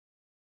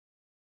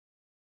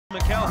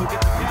McHale who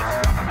gets the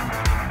catch.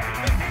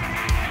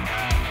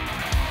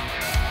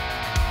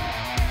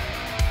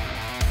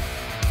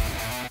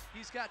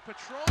 He's got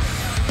patrol.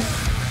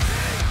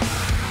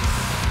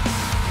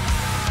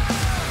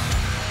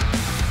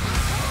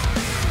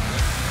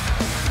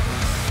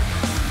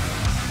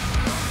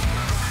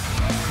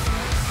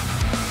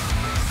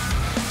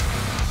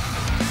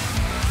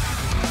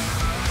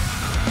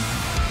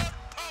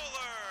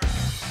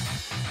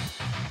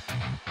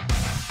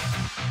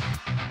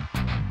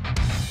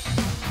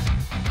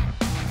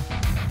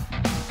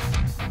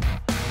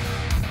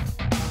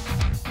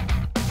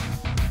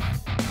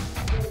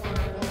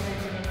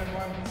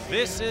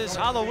 This is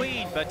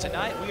Halloween, but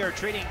tonight we are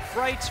trading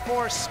frights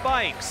for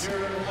spikes.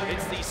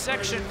 It's the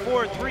Section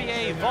 4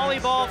 3A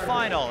Volleyball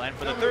Final, and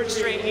for the third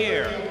straight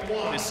year,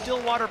 the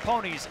Stillwater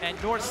Ponies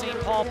and North St.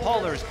 Paul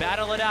Polars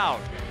battle it out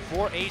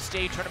for a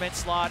state tournament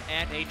slot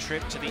and a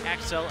trip to the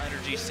Xcel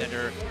Energy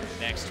Center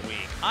next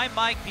week. I'm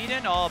Mike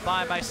Peden, all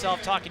by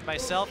myself, talking to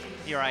myself.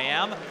 Here I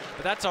am,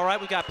 but that's all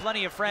right. We got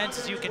plenty of friends,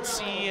 as you can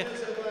see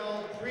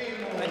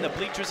in the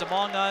bleachers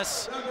among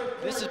us.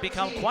 This has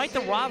become quite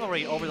the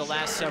rivalry over the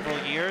last several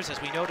years. As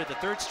we noted, the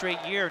third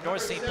straight year,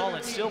 North St. Paul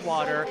and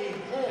Stillwater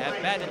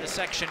have met in the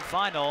section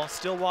final.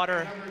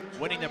 Stillwater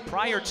winning the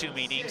prior two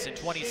meetings in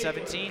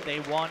 2017.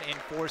 They won in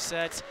 4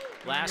 sets.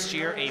 Last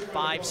year, a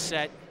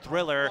 5-set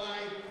thriller.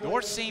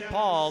 North St.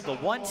 Paul, the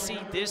 1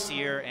 seed this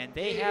year, and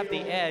they have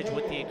the edge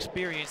with the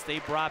experience they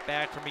brought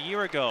back from a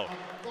year ago.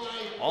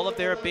 All of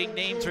their big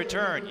names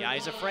return.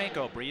 Yaisa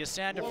Franco, Bria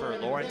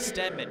Sandifer, Lauren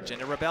Stenman,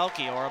 Jenna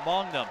Rebelke are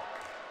among them.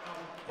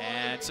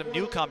 And some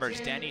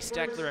newcomers, Danny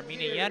Steckler and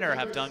Mina Yenner,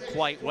 have done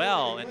quite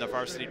well in the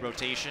varsity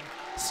rotation.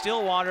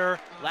 Stillwater,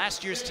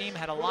 last year's team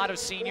had a lot of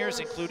seniors,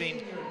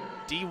 including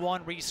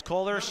D1 Reese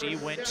Kohler. She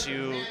went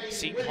to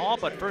Seton Hall,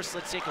 but first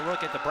let's take a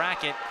look at the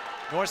bracket.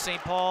 North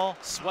St. Paul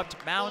swept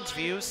Mounds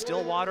View.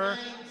 Stillwater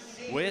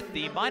with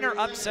the minor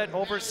upset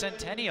over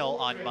Centennial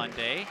on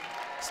Monday.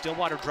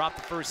 Stillwater dropped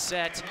the first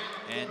set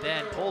and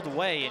then pulled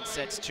away in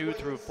sets 2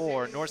 through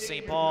 4. North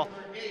St. Paul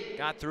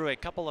got through a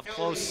couple of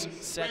close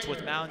sets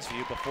with Mounds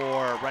View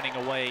before running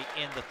away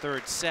in the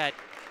third set.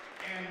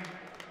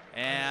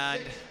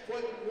 And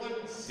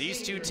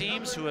these two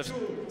teams, who have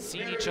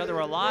seen each other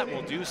a lot,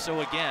 will do so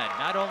again.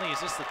 Not only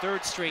is this the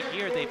third straight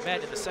year they've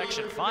met in the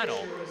section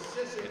final,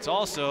 it's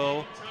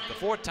also the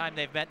 4th time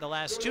they've met in the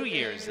last 2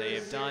 years. They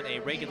have done a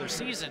regular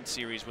season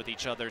series with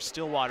each other.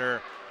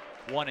 Stillwater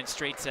won in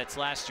straight sets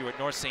last year at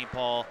North St.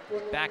 Paul.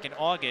 Back in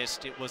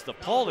August, it was the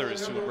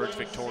Polars who emerged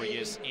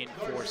victorious in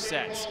 4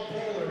 sets.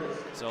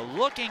 So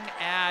looking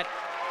at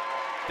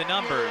the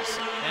numbers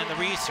and the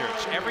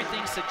research,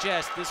 everything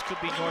suggests this could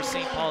be North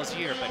St. Paul's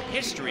year, but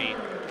history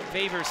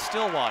favors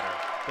Stillwater.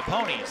 The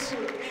Ponies,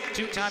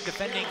 2-time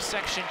defending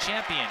section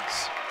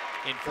champions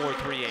in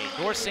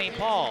 4-3A. North St.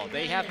 Paul,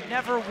 they have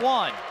never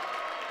won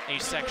a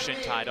section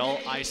title.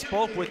 I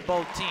spoke with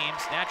both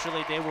teams.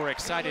 Naturally, they were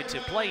excited to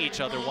play each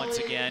other once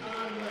again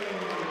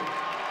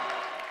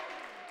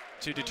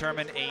to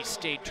determine a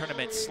state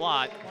tournament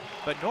slot.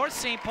 But North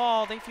St.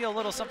 Paul, they feel a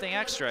little something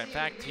extra. In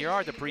fact, here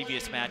are the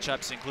previous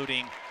matchups,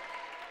 including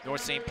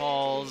North St.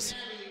 Paul's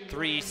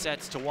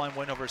 3-1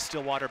 win over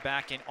Stillwater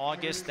back in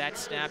August. That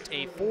snapped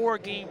a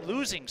 4-game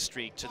losing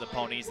streak to the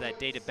Ponies that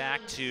dated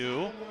back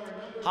to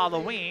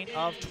Halloween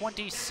of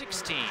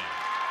 2016.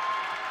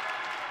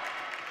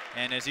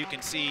 And as you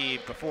can see,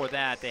 before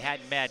that, they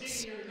hadn't met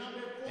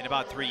in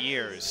about 3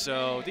 years.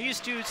 So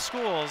these two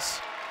schools,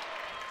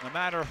 no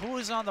matter who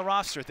is on the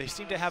roster, they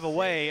seem to have a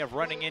way of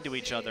running into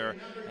each other,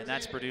 and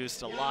that's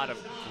produced a lot of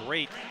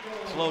great,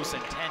 close,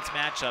 intense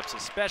matchups,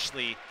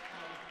 especially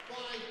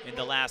in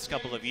the last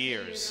couple of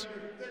years.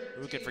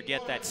 Who could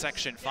forget that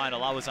section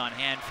final? I was on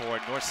hand for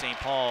it. North St.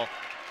 Paul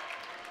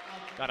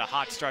got a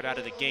hot start out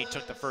of the gate,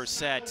 took the first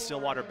set.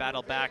 Stillwater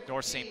battled back.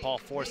 North St. Paul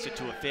forced it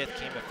to a 5th,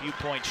 came a few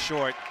points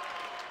short.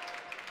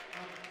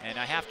 And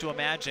I have to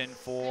imagine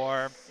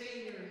for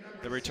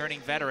the returning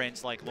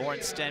veterans like Lauren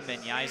Stenman,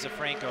 Yaisa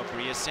Franco,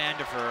 Bria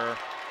Sandifer,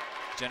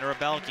 Jenna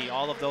Rebelke,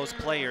 all of those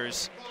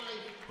players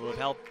who have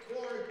helped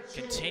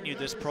continue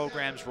this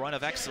program's run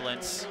of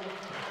excellence.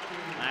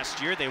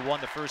 Last year, they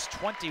won the first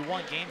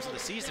 21 games of the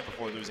season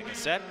before losing a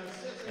set.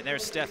 And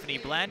there's Stephanie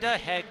Blanda,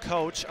 head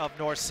coach of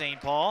North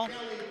St. Paul.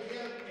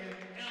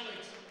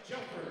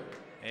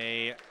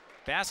 A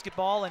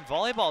basketball and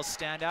volleyball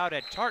standout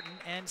at Tartan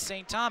and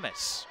St.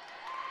 Thomas.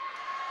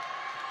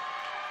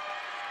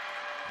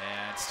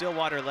 And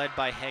Stillwater led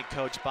by head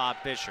coach Bob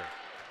Fisher.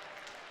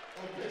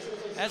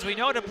 As we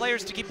know, the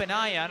players to keep an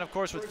eye on, of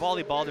course, with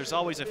volleyball, there's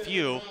always a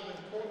few.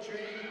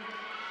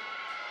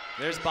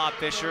 There's Bob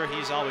Fisher.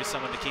 He's always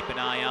someone to keep an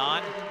eye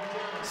on.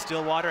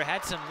 Stillwater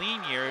had some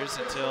lean years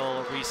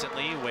until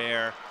recently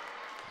where,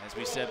 as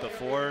we said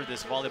before,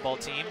 this volleyball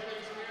team,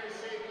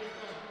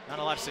 not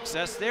a lot of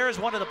success. There is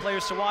one of the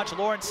players to watch,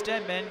 Lauren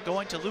Stenman,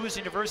 going to Lewis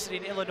University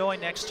in Illinois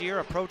next year.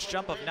 Approach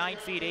jump of 9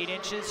 feet 8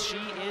 inches. She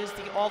is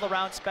the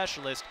all-around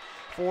specialist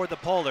for the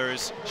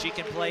Polars. She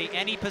can play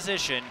any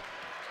position.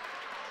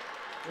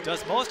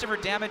 does most of her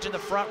damage in the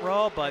front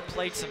row, but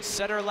played some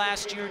setter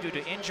last year due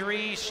to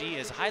injury. She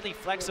is highly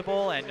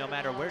flexible, and no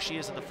matter where she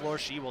is on the floor,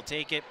 she will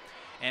take it.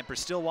 And for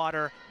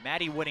Stillwater,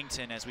 Maddie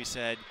Whittington, as we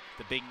said,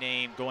 the big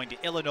name, going to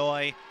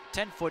Illinois,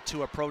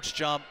 10'2" approach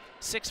jump,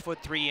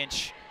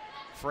 6'3"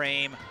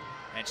 frame,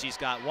 and she's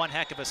got one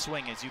heck of a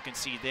swing, as you can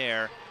see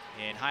there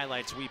in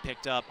highlights we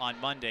picked up on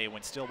Monday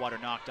when Stillwater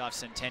knocked off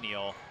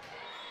Centennial.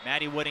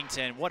 Maddie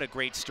Whittington, what a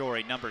great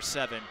story, number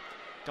 7.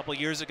 A couple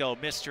years ago,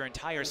 missed her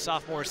entire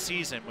sophomore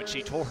season when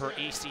she tore her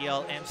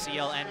ACL,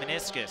 MCL, and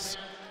meniscus.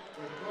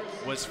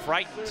 Was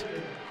frightened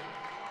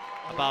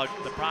about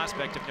the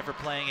prospect of never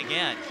playing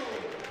again.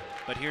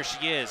 But here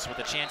she is with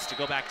a chance to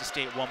go back to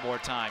state one more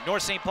time.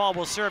 North St. Paul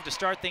will serve to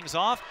start things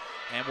off,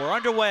 and we're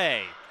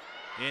underway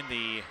in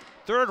the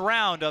 3rd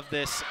round of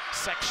this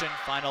section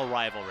final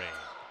rivalry.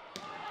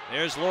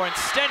 There's Lauren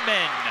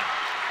Stedman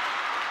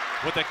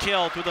with a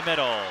kill through the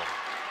middle.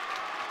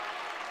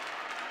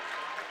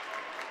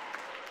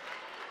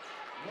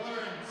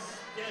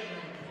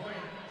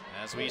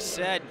 As we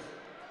said,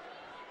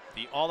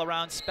 the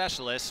all-around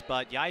specialist,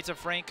 but Yaisa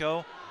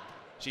Franco,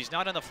 she's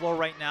not on the floor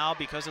right now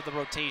because of the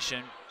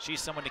rotation.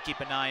 She's someone to keep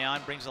an eye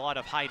on, brings a lot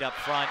of height up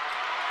front.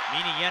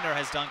 Mina Yenner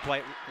has done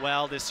quite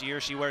well this year.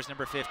 She wears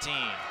number 15.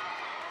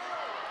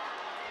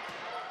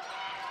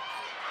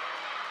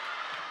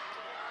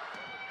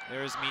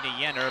 There's Mina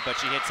Yenner, but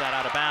she hits that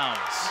out of bounds.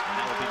 And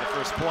that will be the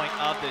first point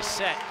of this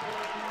set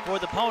for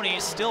the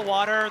Ponies.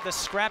 Stillwater, the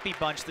scrappy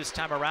bunch this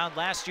time around.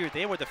 Last year,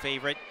 they were the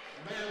favorite.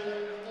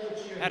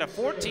 Had a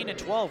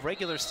 14-12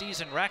 regular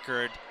season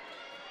record,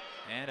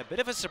 and a bit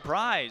of a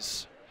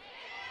surprise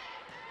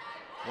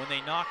when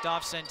they knocked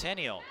off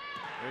Centennial.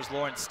 There's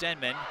Lauren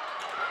Stenman,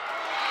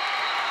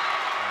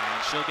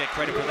 and she'll get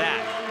credit for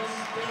that.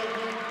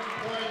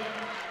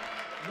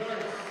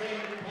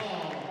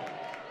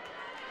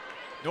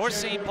 North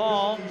St.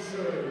 Paul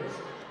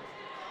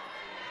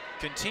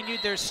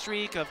continued their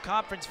streak of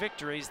conference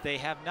victories. They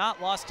have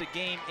not lost a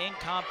game in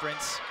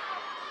conference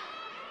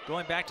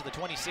going back to the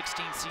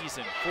 2016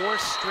 season. 4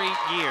 straight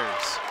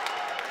years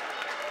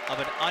of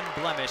an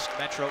unblemished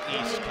Metro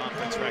East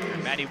Conference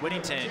record. Maddie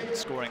Whittington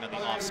scoring on the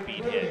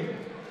off-speed hit.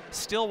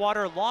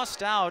 Stillwater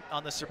lost out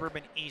on the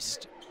Suburban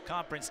East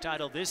Conference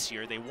title this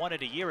year. They won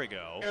it a year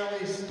ago,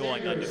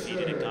 going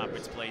undefeated in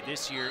conference play.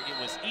 This year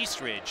it was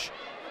Eastridge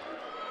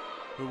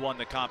who won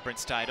the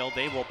conference title.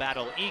 They will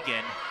battle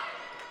Egan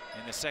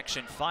in the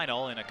section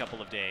final in a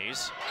couple of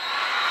days.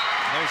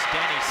 And there's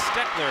Danny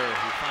Steckler,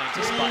 who finds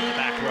a spot in the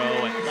back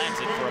row and lands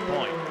it for a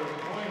point.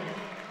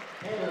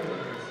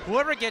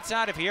 Whoever gets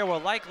out of here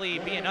will likely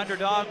be an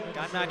underdog.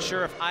 I'm not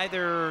sure if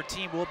either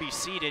team will be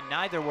seeded.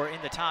 Neither were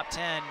in the top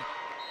 10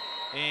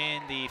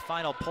 in the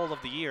final poll of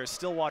the year.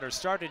 Stillwater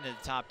started in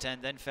the top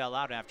 10, then fell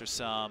out after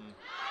some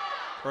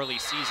early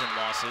season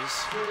losses.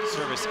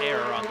 Service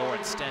error on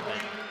Lauren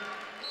Stenman.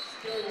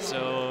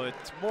 So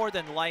it's more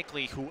than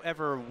likely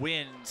whoever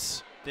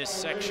wins this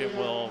section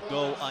will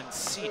go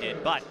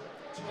unseeded. But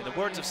in the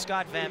words of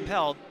Scott Van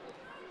Pelt,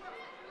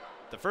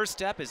 the first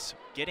step is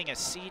getting a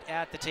seat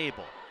at the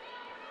table.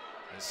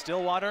 And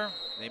Stillwater,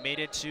 they made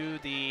it to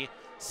the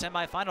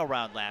semifinal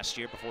round last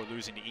year before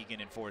losing to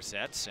Egan in 4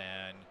 sets.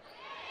 And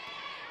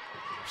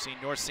we've seen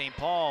North St.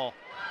 Paul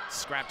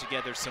scrap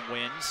together some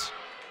wins.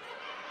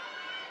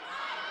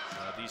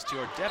 These two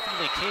are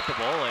definitely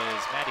capable,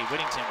 as Maddie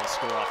Whittington will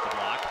score off the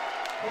block.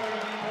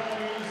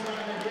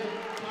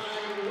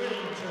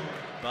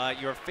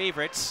 But your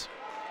favorites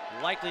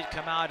likely to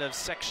come out of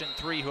Section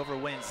 3, whoever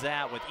wins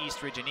that, with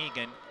Eastridge and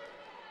Egan,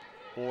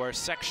 or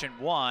Section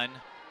 1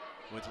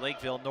 with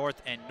Lakeville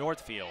North and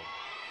Northfield.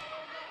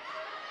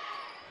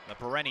 The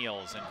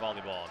perennials in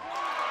volleyball.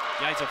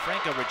 Yaisa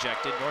Franco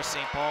rejected. North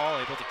St. Paul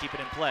able to keep it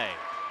in play.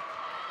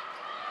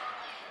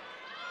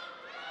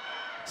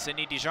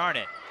 Sydney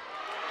Desjarnet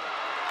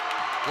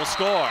will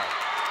score.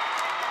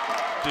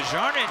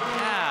 Desjarnet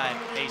had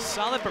a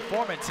solid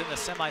performance in the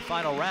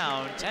semifinal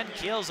round, 10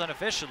 kills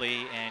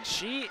unofficially, and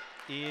she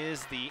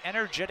is the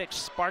energetic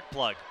spark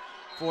plug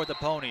for the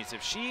Ponies.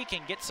 If she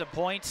can get some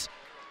points,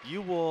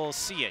 you will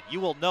see it, you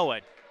will know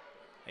it.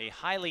 A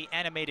highly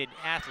animated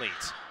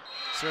athlete.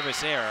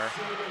 Service error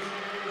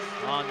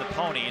on the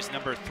Ponies,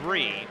 number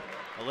 3,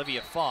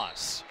 Olivia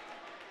Foss.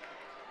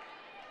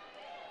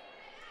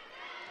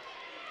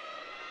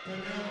 And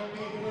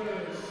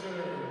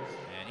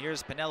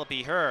here's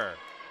Penelope Herr,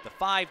 the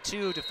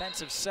 5'2"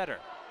 defensive setter.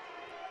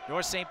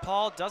 North St.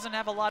 Paul doesn't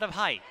have a lot of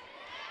height,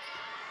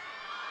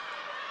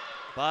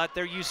 but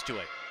they're used to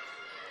it.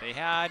 They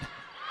had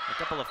a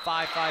couple of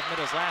 5'5"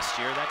 middles last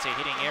year. That's a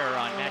hitting error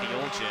on Maddie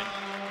Olgin.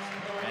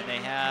 And they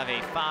have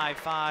a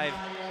 5'5"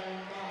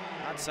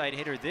 outside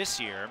hitter this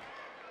year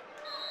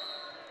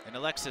in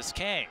Alexis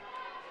Kang.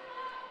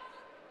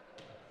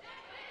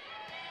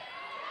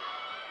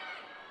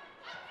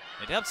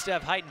 It helps to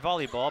have height in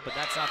volleyball, but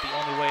that's not the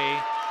only way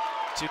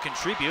to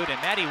contribute.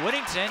 And Maddie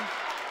Whittington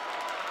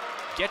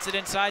gets it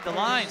inside the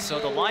line, so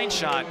the line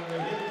shot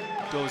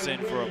goes in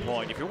for a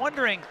point. If you're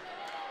wondering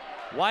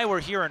Why we're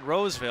here in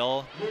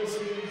Roseville,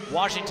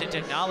 Washington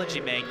Technology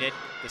Magnet,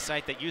 the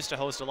site that used to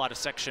host a lot of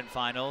section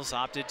finals,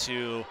 opted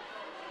to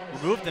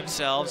remove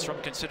themselves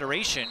from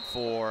consideration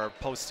for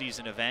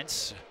postseason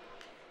events.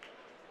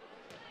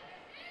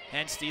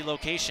 Hence the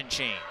location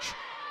change.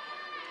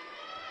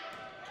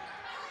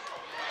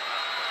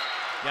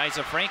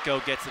 Yaisa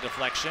Franco gets the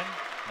deflection,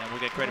 and will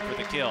get credit for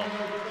the kill.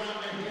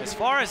 As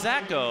far as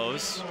that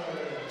goes,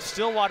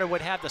 Stillwater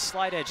would have the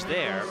slight edge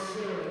there.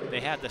 They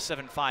had the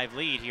 7-5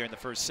 lead here in the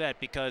first set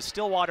because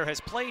Stillwater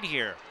has played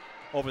here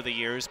over the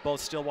years,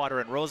 both Stillwater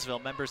and Roseville,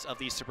 members of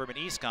the Suburban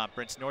East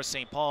Conference. North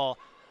St. Paul,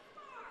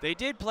 they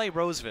did play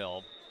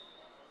Roseville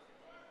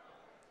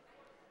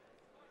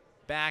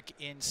back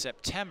in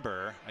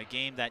September, a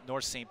game that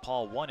North St.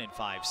 Paul won in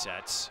 5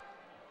 sets.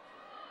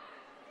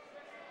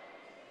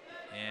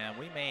 And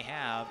we may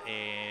have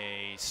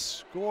a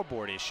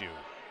scoreboard issue.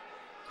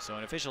 So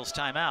an official's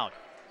timeout.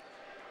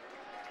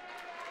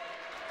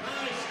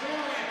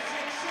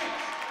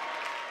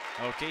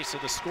 Okay, so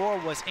the score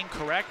was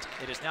incorrect.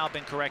 It has now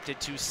been corrected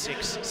to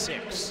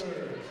 6-6.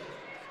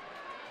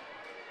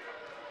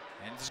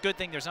 And it's a good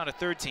thing there's not a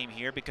third team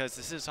here because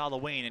this is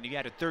Halloween, and you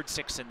had a third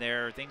 6 in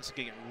there, things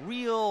get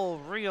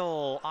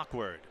real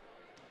awkward.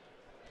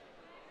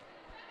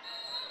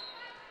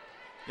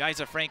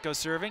 Yaisa Franco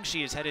serving.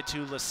 She is headed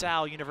to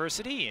LaSalle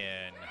University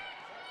in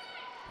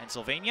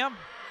Pennsylvania.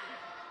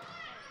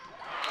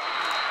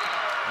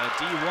 A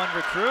D1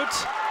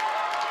 recruit.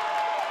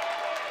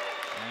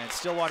 And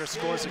Stillwater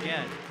scores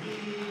again.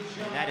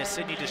 And that is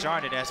Sydney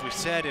Desjardins. As we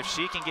said, if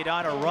she can get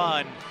on a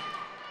run,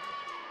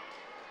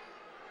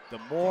 the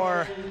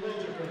more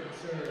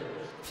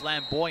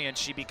flamboyant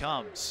she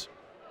becomes.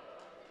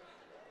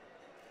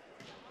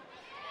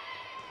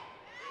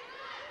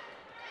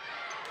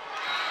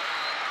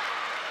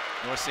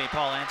 North St.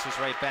 Paul answers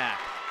right back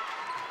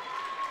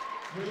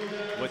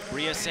with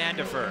Bria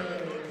Sandifer.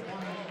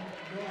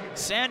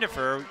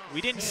 Sandifer,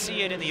 we didn't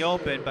see it in the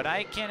open, but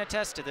I can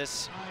attest to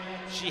this.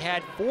 She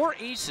had 4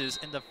 aces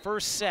in the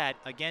first set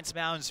against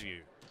Mounds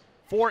View.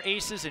 4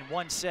 aces in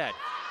 1 set.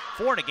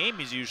 4 in a game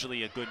is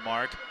usually a good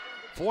mark.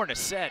 4 in a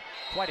set,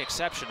 quite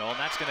exceptional, and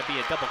that's going to be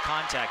a double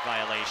contact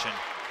violation,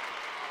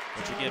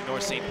 which will give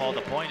North St. Paul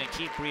the point and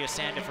keep Bria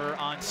Sandifer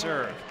on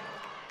serve.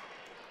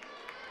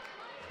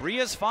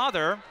 Bria's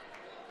father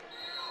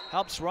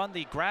helps run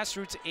the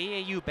grassroots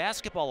AAU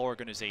basketball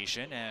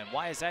organization, and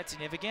why is that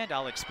significant?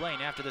 I'll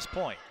explain after this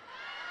point.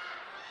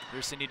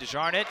 Here's Sydney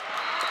Desjardins,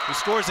 who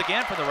scores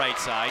again from the right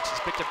side. She's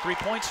picked up 3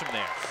 points from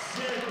there.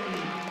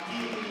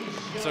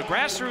 So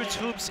Grassroots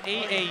Hoops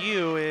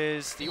AAU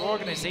is the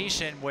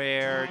organization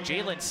where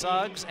Jalen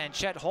Suggs and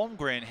Chet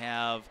Holmgren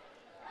have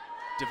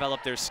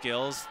developed their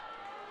skills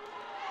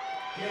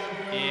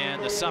in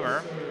the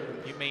summer.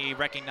 You may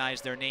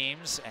recognize their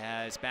names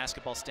as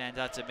basketball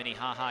standouts at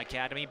Minnehaha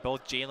Academy.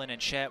 Both Jalen and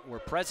Chet were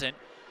present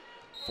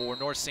for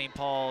North St.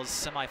 Paul's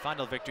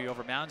semifinal victory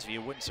over Mounds View.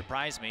 It wouldn't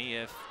surprise me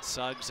if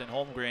Suggs and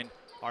Holmgren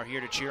are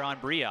here to cheer on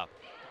Bria.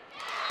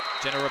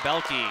 Jenna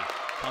Rebelke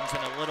comes in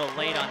a little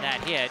late on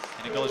that hit,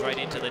 and it goes right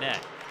into the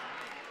net.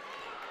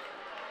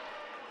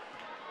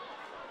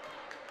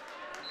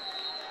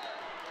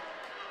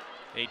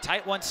 A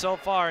tight one so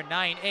far,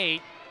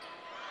 9-8,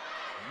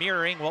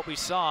 mirroring what we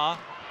saw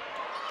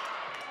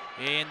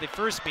in the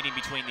first meeting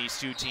between these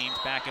two teams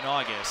back in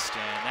August,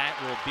 and that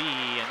will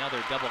be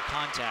another double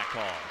contact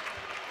call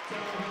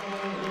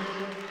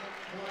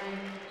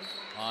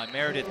on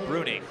Meredith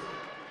Bruning.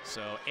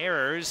 So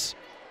errors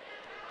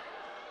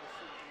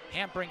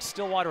hampering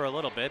Stillwater a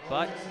little bit,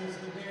 but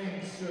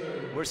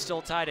we're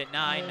still tied at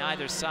 9.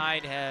 Neither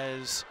side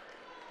has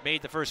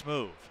made the first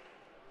move.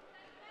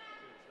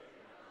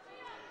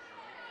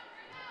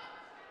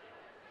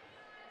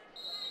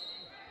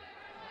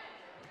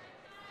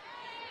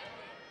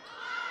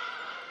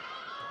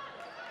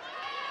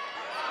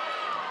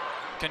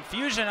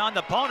 Confusion on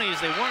the ponies.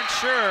 They weren't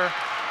sure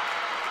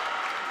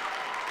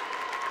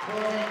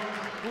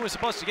who was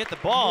supposed to get the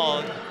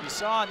ball. You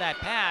saw in that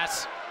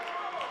pass,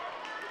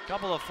 a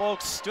couple of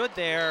folks stood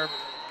there,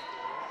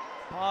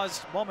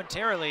 paused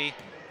momentarily,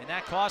 and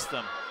that cost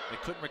them. They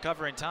couldn't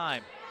recover in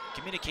time.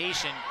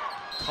 Communication,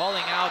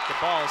 calling out the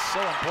ball is so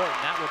important.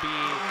 That will be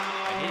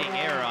a hitting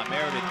error on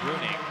Meredith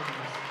Bruning.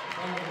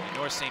 And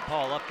North St.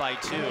 Paul up by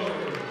 2.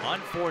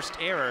 Unforced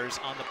errors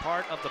on the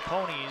part of the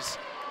ponies,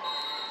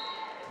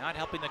 not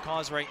helping the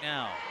cause right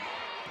now.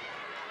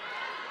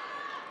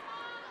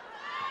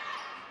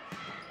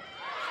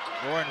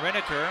 Lauren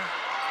Rineker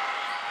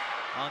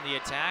on the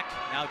attack.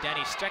 Now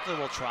Danny Steckler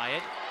will try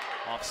it.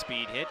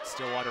 Off-speed hit.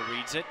 Stillwater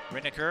reads it.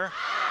 Rineker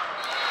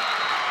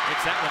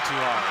hits that one too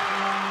hard.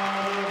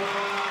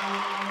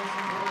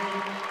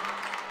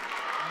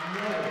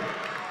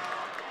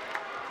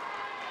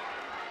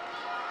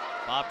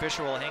 Bob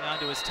Fisher will hang on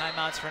to his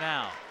timeouts for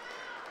now.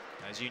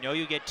 As you know,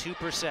 you get 2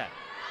 per set.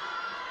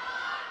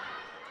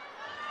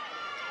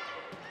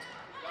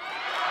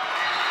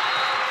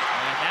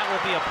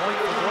 Will be a point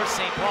for North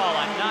St. Paul.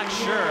 I'm not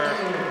sure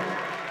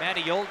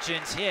Maddie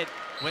Olchin's hit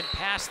went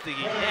past the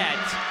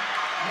net.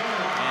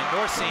 And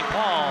North St.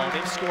 Paul,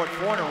 they've scored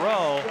 4 in a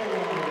row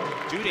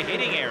due to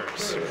hitting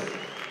errors,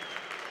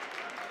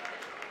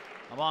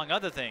 among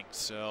other things.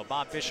 So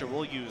Bob Fisher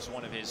will use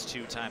one of his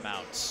 2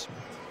 timeouts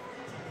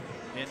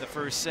in the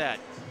first set.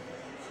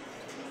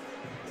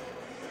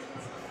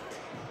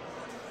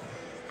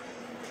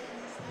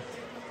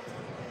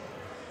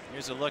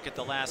 Here's a look at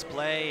the last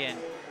play, and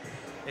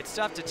it's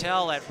tough to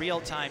tell at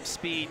real-time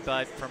speed,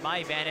 but from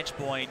my vantage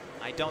point,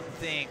 I don't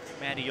think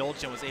Maddie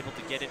Olchen was able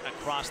to get it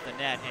across the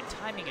net, and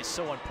timing is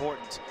so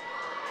important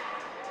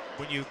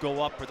when you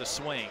go up for the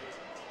swing.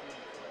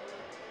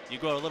 You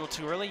go a little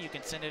too early, you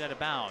can send it out of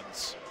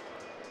bounds.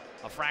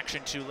 A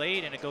fraction too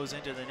late, and it goes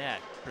into the net.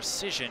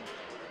 Precision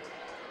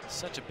is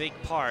such a big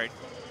part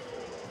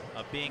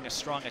of being a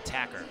strong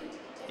attacker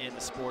in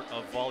the sport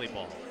of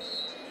volleyball.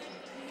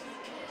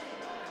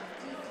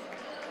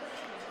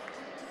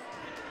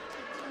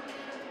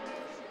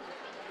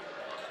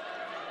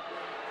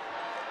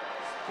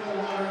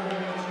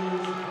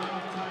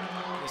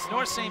 This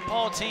North St.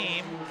 Paul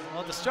team,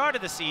 well, at the start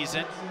of the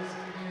season,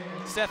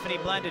 Stephanie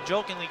Blenda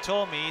jokingly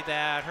told me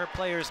that her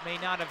players may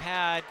not have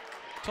had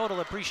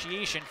total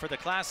appreciation for the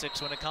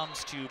classics when it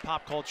comes to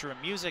pop culture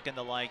and music and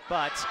the like,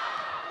 but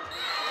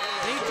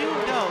they do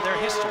know their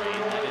history.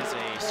 That is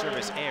a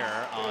service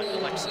error on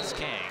Alexis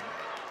Kang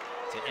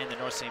to end the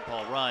North St.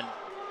 Paul run.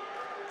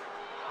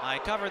 I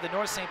covered the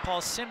North St.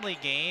 Paul Simley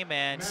game,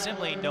 and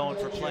Simley known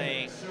for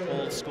playing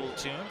old school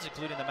tunes,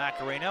 including the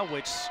Macarena,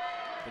 which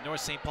the North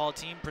St. Paul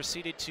team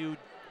proceeded to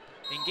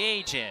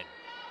engage in,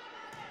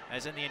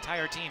 as in the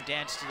entire team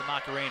danced to the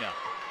Macarena,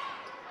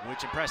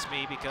 which impressed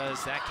me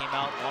because that came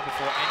out long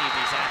before any of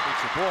these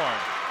athletes were born.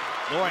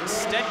 Lauren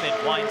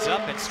Stedman winds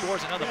up and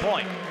scores another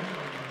point.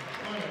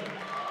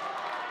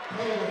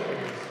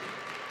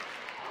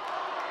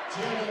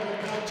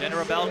 Jenna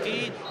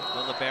Rebelke,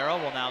 the libero,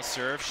 will now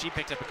serve. She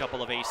picked up a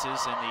couple of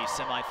aces in the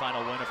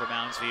semifinal win over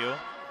Mounds View,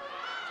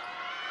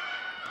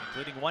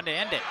 including one to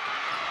end it.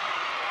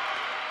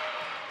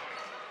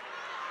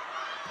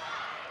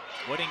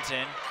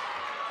 Woodington,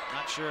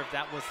 not sure if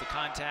that was the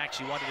contact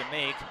she wanted to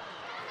make.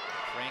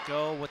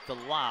 Franco with the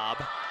lob.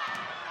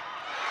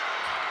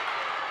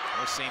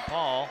 North St.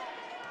 Paul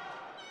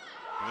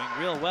doing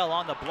real well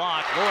on the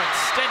block. Lauren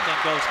Stedman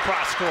goes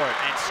cross court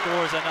and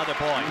scores another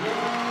point.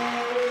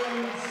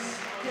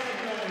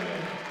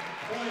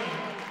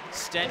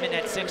 Stedman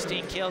had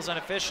 16 kills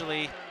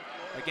unofficially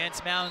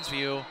against Mounds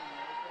View.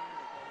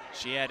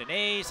 She had an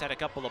ace, had a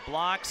couple of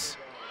blocks.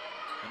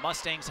 The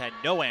Mustangs had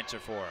no answer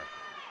for her.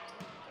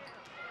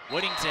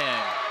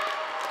 Woodington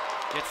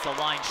gets the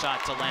line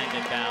shot to land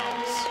in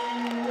bounds.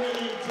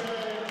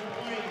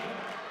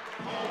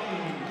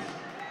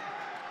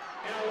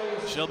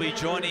 She'll be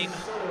joining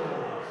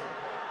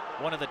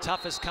one of the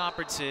toughest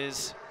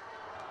conferences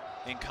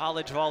in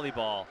college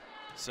volleyball.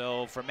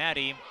 So for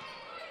Maddie,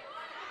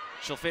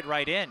 she'll fit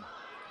right in.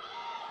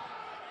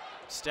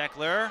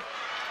 Steckler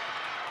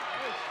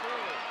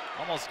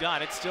almost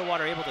got it.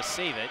 Stillwater able to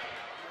save it.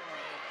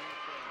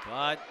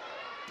 But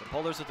the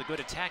Polars with a good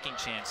attacking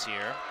chance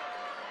here.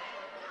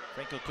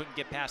 Franco couldn't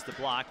get past the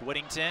block.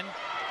 Woodington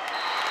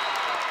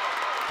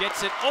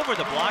gets it over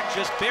the block,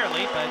 just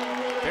barely, but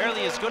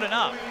barely is good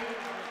enough.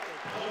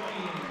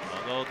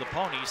 Although the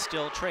Ponies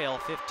still trail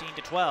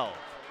 15-12.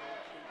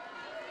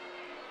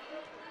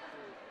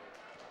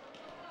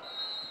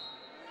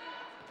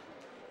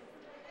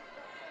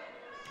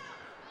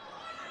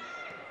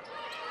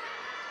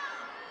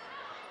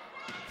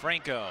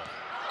 Franco,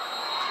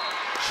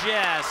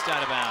 just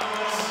out of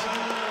bounds.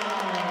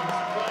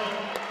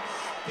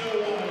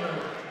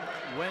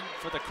 Went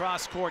for the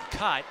cross-court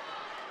cut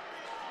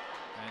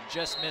and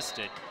just missed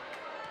it.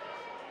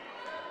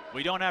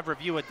 We don't have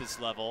review at this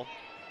level,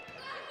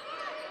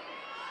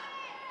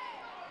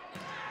 so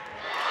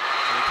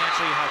we can't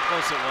show you how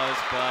close it was,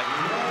 but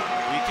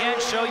we can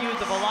show you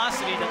the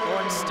velocity that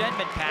Lauren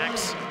Stedman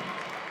packs.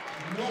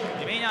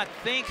 You may not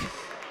think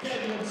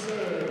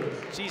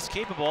she's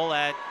capable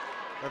at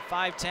her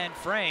 5'10"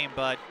 frame,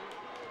 but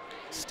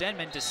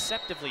Stedman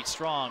deceptively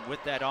strong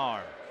with that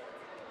arm.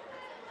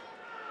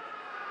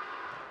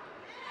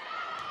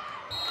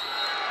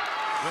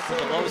 Went for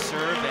the low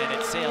serve, and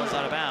it sails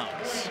out of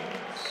bounds.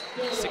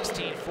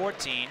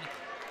 16-14.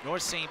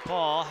 North St.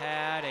 Paul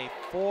had a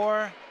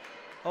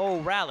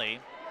 4-0 rally.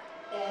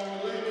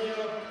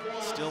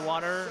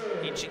 Stillwater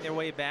inching their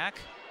way back.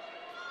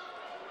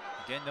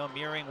 Again, though,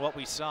 mirroring what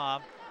we saw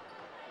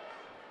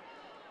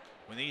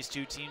when these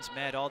two teams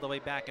met all the way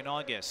back in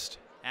August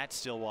at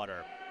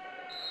Stillwater.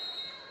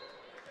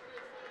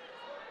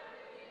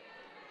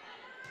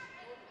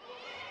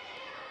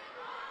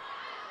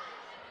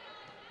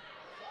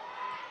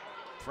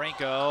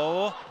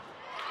 Franco,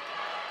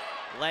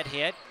 lead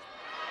hit.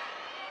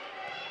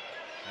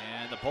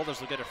 And the Polars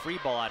will get a free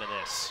ball out of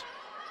this.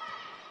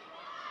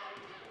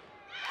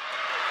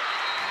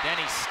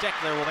 Danny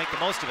Steckler will make the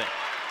most of it.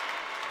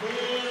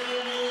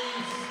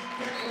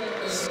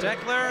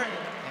 Steckler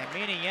and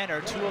Mina Yen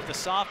are two of the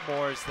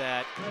sophomores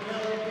that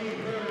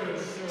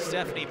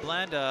Stephanie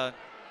Blenda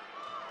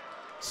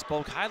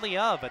spoke highly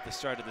of at the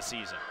start of the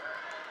season.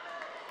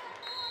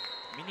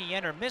 Minnie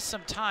Yenner missed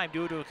some time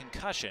due to a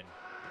concussion.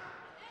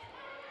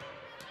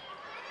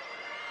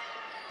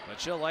 But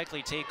she'll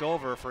likely take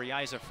over for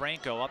Yaisa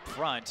Franco up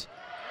front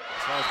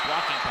as far as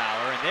blocking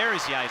power. And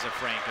there's Yaisa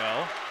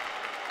Franco.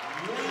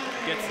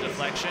 Gets the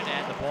deflection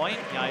and the point.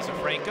 Yaisa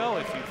Franco,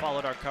 if you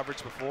followed our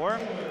coverage before,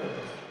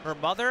 her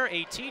mother,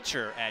 a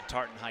teacher at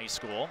Tartan High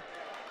School.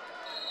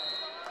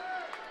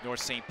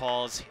 North St.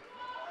 Paul's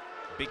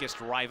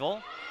biggest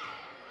rival.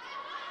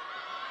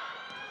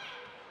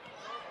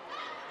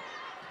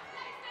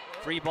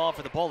 Free ball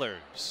for the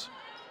Polars.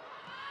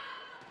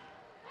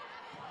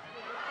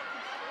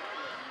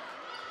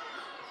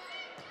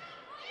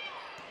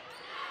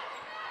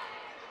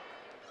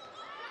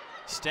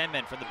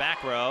 Stenman from the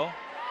back row.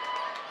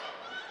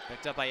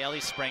 Picked up by Ellie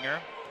Springer.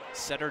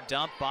 Setter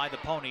dump by the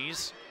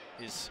Ponies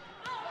is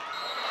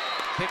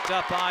picked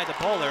up by the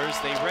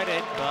Polars. They read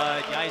it,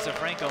 but Yaisa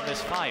Franco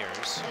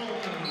misfires.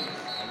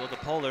 Although the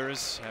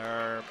Polars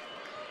are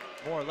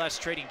more or less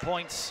trading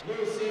points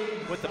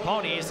with the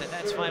Ponies, and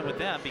that's fine with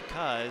them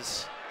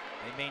because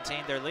they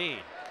maintain their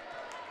lead.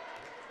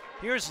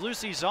 Here's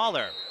Lucy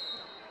Zoller.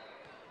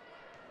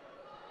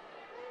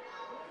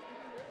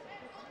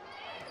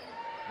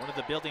 One of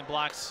the building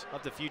blocks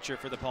of the future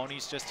for the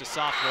Ponies, just a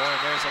sophomore,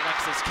 and there's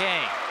Alexis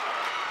Kang.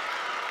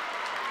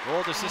 Her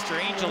older sister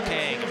Angel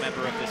Kang, a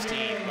member of this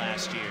team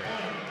last year.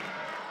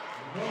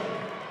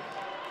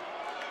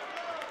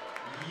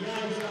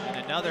 And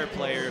another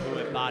player who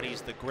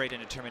embodies the grit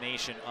and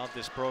determination of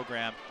this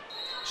program.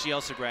 She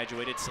also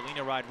graduated,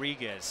 Selena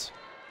Rodriguez.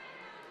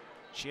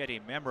 She had a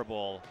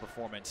memorable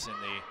performance in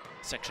the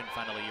section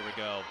final a year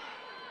ago.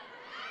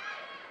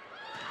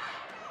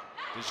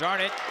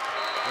 Desjardins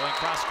going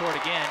cross court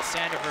again.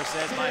 Sandifer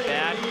says, my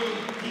bad.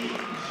 She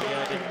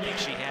didn't think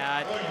she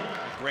had a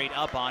great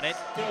up on it.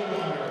 –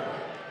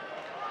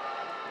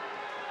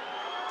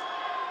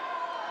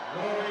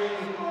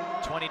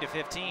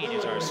 20-15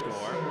 is our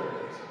score.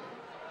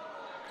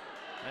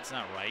 That's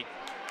not right.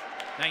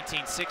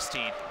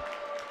 19-16.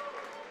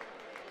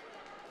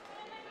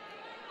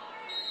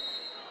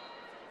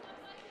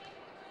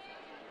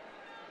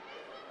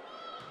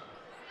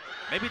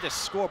 Maybe the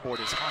scoreboard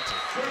is haunted.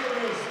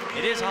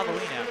 It is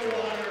Halloween after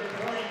all.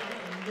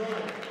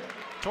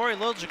 Tori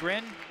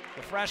Liljegren,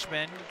 the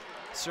freshman,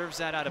 serves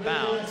that out of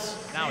bounds.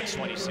 Now it's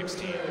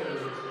 2016.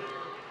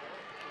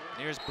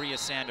 There's Bria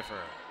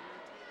Sandifer.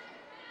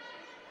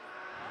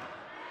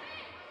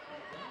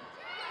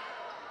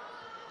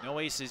 No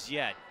aces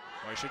yet,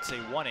 or I should say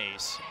one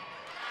ace.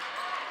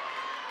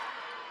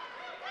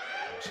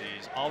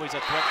 She's always a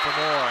threat for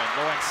more, and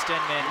Lauren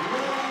Stenman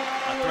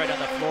a threat on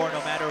the floor no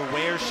matter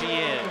where she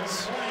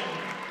is.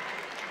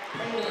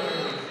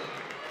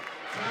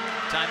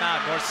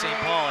 Timeout, North St.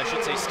 Paul, I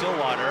should say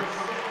Stillwater.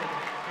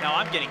 Now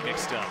I'm getting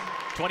mixed up.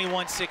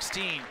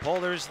 21-16,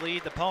 Polars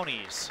lead the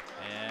Ponies,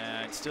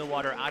 and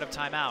Stillwater out of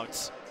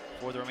timeouts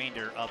for the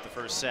remainder of the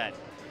first set.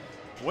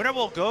 Winner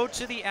will go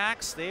to the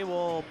Axe. They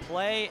will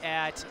play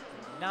at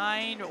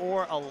 9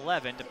 or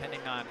 11, depending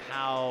on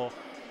how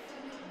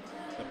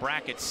the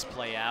brackets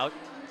play out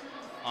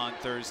on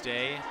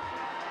Thursday in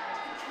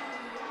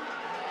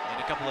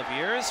a couple of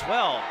years.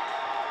 Well,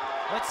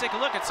 let's take a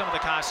look at some of the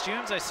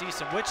costumes. I see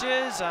some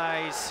witches.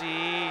 I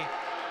see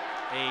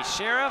a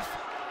sheriff.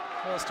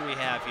 What else do we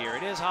have here?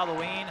 It is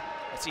Halloween.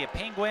 I see a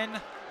penguin.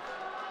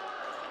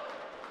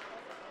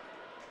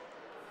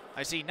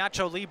 I see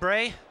Nacho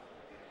Libre.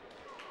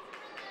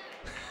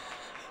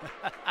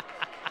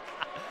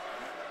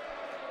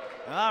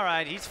 All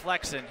right, he's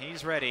flexing,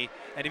 he's ready.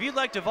 And if you'd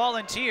like to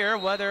volunteer,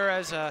 whether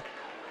as a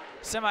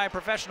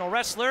semi-professional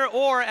wrestler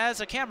or as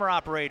a camera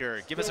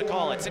operator, give us a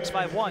call at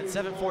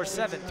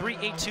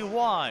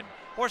 651-747-3821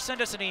 or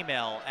send us an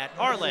email at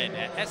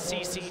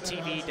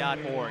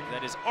arlen@scctv.org.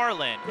 That is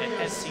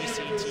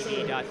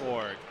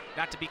arlen@scctv.org.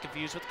 Not to be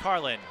confused with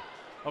Carlin.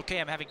 Okay,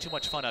 I'm having too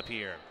much fun up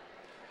here.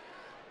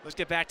 Let's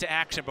get back to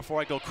action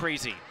before I go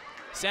crazy.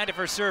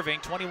 Sandifer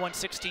serving,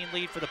 21-16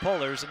 lead for the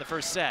Polars in the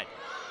first set.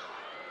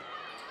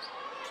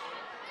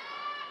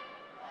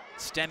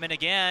 Stenman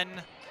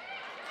again.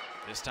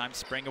 This time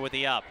Springer with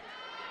the up.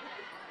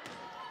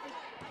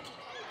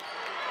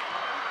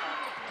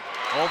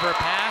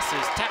 Overpass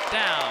is tapped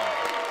down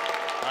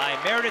by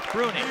Meredith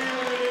Bruning.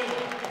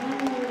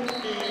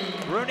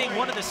 Bruning,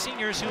 one of the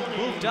seniors who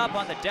moved up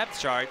on the depth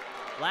chart.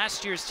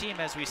 Last year's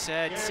team, as we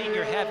said,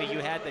 senior heavy.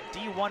 You had the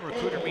D1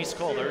 recruiter, Reese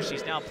Kohler.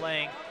 She's now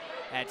playing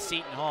at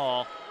Seton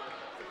Hall.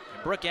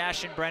 And Brooke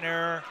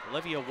Aschenbrenner,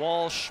 Olivia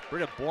Walsh,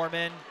 Britta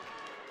Borman.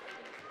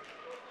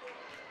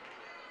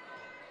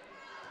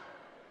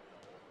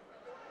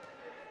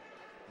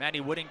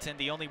 Maddie Whittington,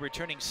 the only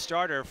returning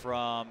starter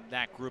from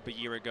that group a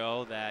year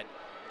ago that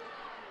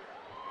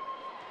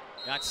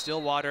got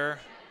Stillwater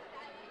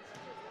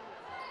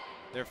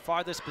their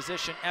farthest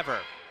position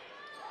ever.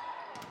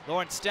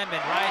 Lauren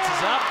Stenman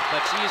rises up,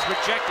 but she is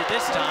rejected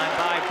this time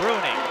by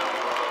Bruning.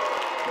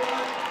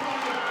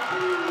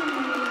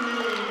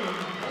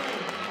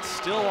 And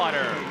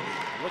Stillwater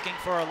looking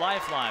for a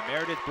lifeline.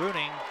 Meredith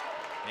Bruning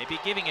may be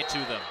giving it to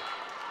them.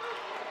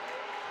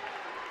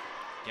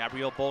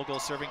 Gabrielle Bogle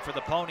serving for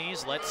the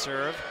Ponies. Let's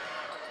serve.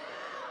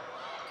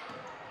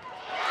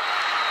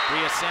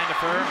 Bria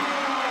Sandifer,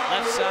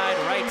 left side,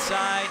 right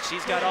side.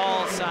 She's got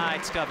all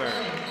sides covered.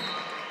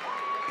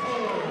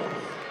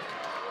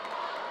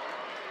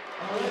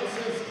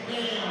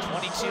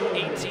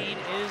 22-18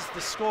 is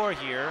the score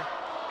here.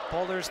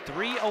 Polars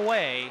 3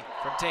 away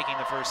from taking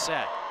the first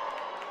set,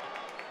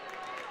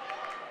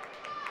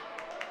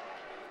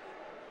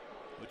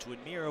 which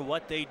would mirror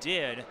what they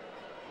did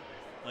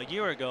a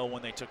year ago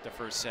when they took the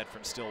first set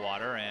from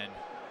Stillwater. And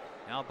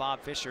now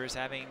Bob Fisher is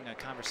having a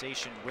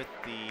conversation with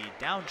the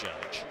down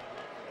judge.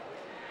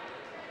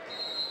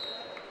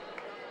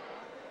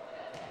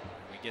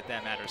 We get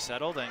that matter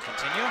settled and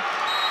continue.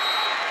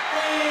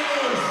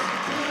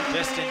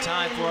 Just in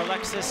time for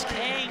Alexis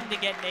Kang to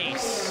get an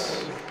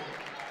ace.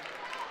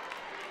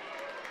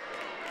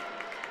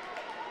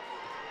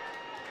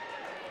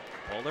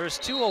 Polars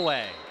 2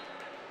 away.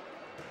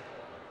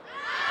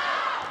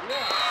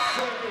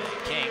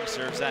 King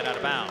serves that out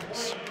of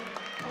bounds.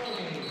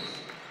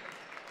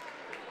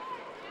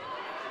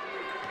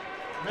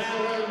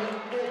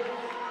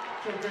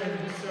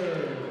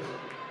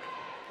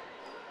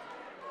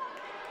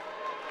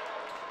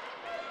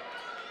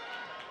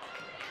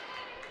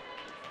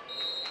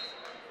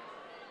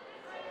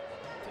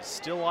 Does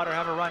Stillwater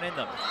have a run in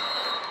them?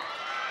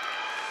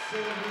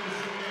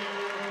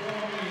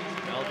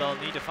 Well,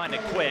 they'll need to find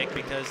it quick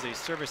because the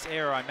service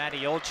error on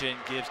Maddie Olchin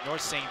gives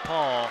North St.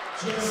 Paul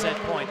a set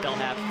point. They'll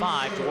have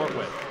 5 to work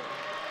with.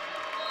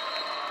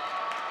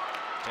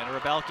 Jenna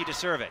Rebelke to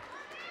serve it.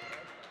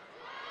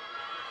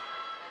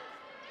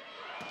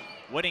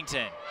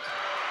 Whittington.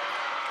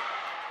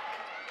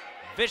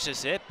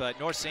 Vicious hit, but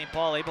North St.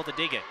 Paul able to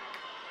dig it.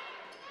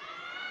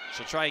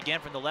 She'll try again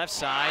from the left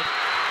side,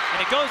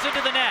 and it goes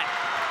into the net.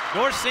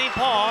 North St.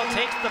 Paul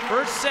takes the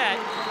first set,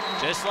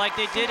 just like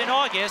they did in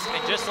August,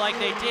 and just like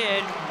they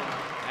did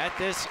at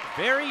this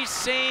very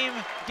same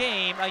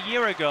game a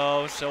year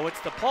ago. So it's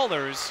the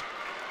Polars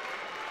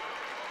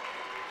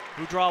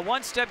who draw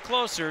one step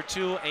closer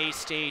to a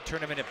state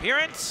tournament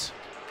appearance.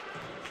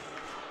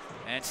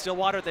 And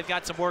Stillwater, they've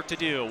got some work to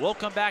do. We'll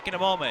come back in a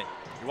moment.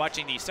 You're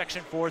watching the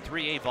Section 4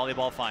 3A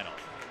volleyball final.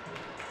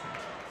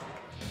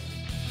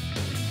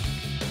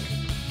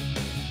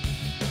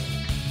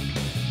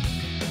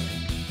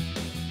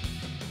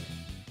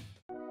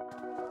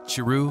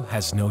 Chiru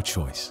has no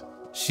choice.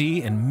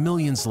 She and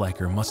millions like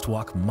her must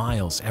walk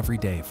miles every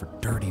day for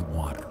dirty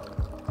water.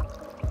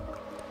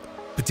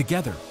 But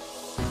together,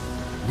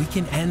 we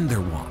can end their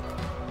walk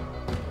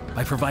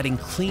by providing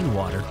clean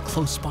water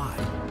close by.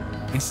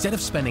 Instead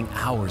of spending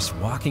hours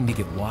walking to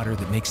get water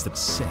that makes them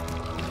sick,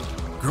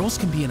 girls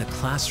can be in a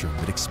classroom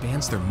that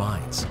expands their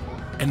minds,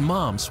 and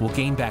moms will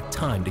gain back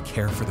time to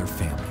care for their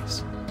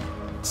families.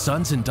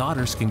 Sons and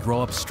daughters can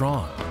grow up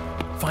strong,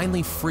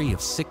 finally free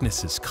of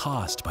sicknesses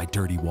caused by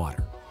dirty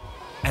water.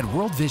 At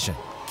World Vision,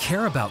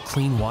 care about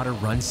clean water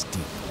runs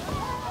deep.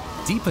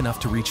 Deep enough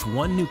to reach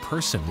one new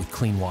person with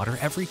clean water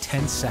every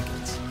 10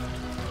 seconds.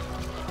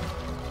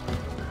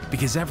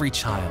 Because every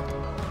child,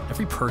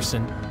 every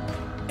person,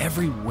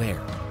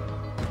 everywhere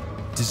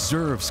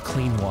deserves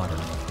clean water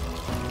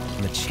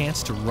and the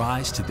chance to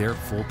rise to their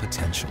full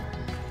potential.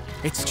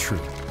 It's true.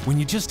 When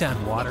you just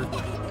add water,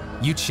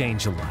 you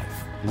change a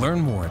life. Learn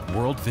more at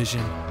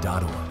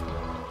worldvision.org.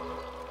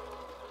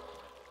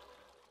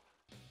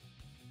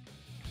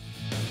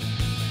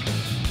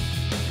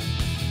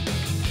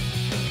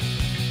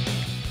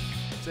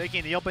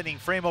 Taking the opening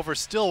frame over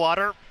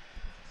Stillwater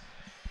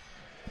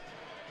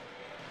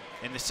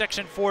in the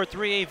Section 4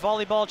 3A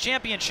Volleyball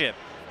Championship.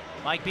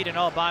 Mike Beaton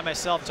all by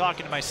myself,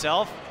 talking to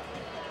myself.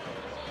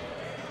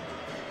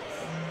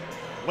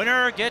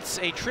 Winner gets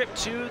a trip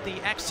to the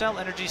Xcel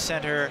Energy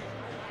Center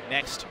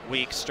next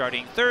week,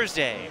 starting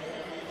Thursday.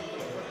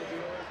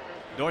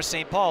 North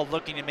St. Paul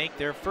looking to make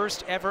their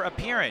first ever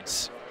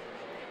appearance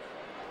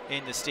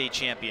in the state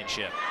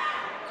championship.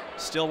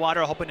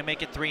 Stillwater hoping to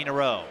make it 3 in a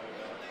row.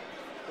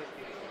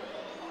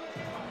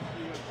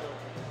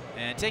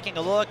 And taking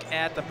a look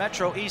at the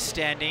Metro East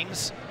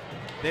standings,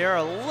 they're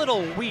a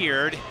little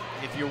weird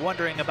if you're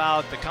wondering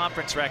about the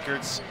conference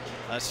records.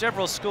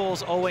 Several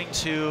schools, owing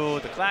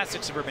to the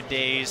Classic Suburban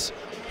Days,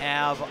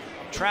 have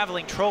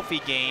traveling trophy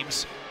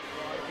games.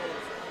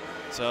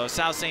 So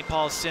South St.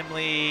 Paul,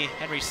 Simley,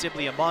 Henry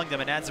Sibley among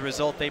them, and as a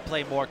result, they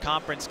play more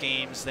conference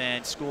games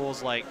than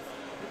schools like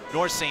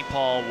North St.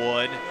 Paul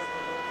would.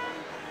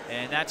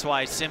 And that's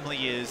why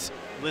Simley is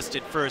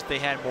listed first. They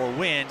had more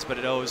wins, but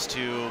it owes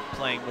to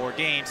playing more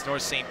games.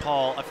 North St.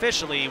 Paul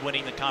officially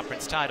winning the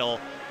conference title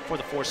for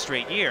the 4th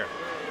straight year.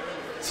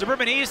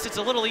 Suburban East, it's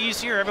a little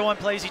easier. Everyone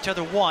plays each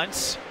other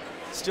once.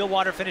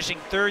 Stillwater finishing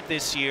 3rd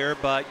this year,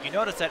 but you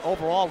notice that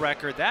overall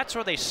record, that's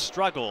where they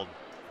struggled,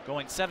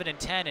 going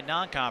 7-10 in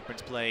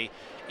non-conference play.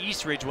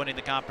 Eastridge winning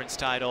the conference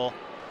title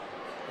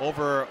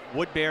over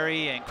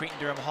Woodbury and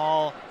Creighton-Durham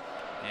Hall.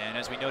 And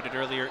as we noted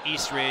earlier,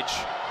 Eastridge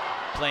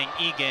playing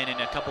Egan in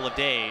a couple of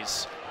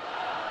days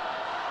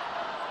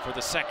for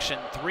the Section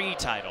 3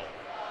 title.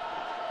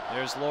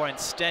 There's Lauren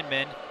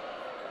Stenman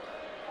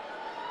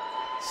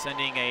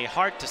Sending a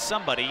heart to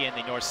somebody in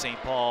the North St.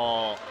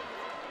 Paul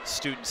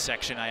student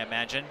section, I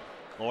imagine.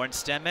 Lauren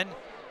Stenman,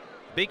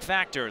 big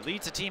factor,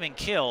 leads the team in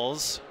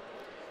kills.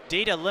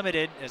 Data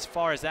limited as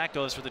far as that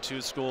goes for the two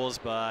schools,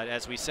 but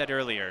as we said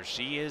earlier,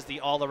 she is the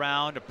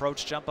all-around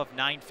approach jump of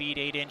 9 feet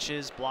 8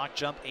 inches, block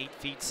jump 8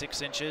 feet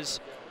 6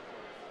 inches.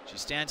 She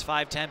stands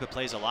 5'10", but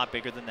plays a lot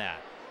bigger than that.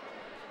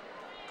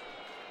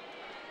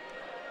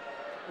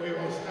 We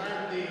will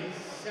start the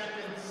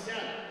second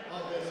set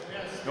of this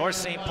best. North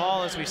St.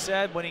 Paul, as we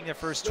said, winning their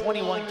first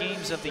 21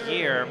 games of the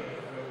year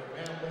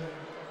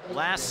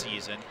last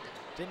season.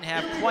 Didn't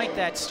have quite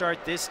that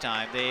start this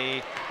time.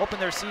 They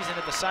opened their season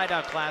at the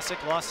Side-Out Classic,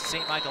 lost to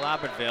St. Michael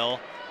Albertville,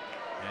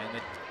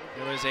 and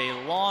there was a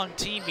long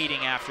team meeting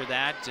after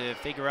that to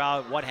figure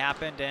out what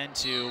happened and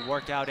to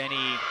work out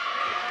any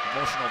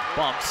emotional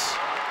bumps.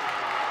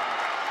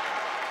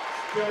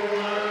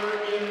 Stillwater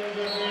in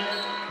the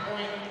net,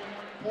 point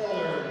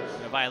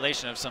Pollers. A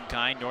violation of some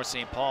kind. North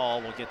St.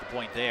 Paul will get the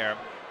point there.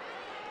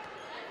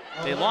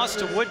 They lost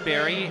to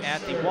Woodbury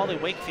at the Wally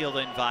Wakefield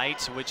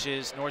Invite, which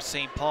is North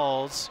St.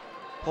 Paul's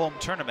home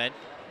tournament.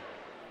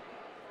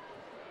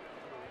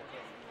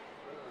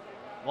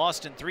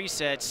 Lost in 3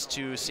 sets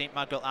to St.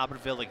 Michael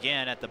Albertville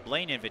again at the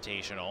Blaine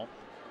Invitational,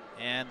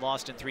 and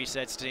lost in 3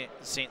 sets to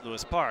St.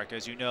 Louis Park.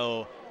 As you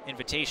know,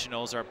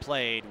 invitationals are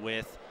played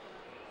with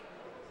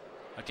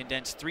a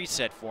condensed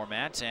 3-set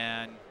format,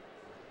 and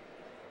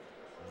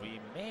we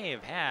may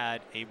have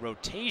had a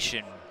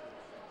rotation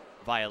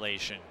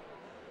violation.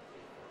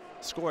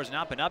 Score has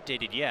not been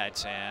updated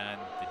yet, and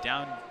the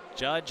down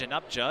judge and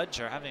up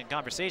judge are having a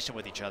conversation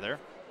with each other.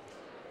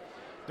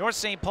 North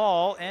St.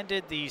 Paul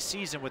ended the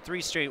season with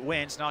 3 straight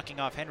wins, knocking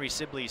off Henry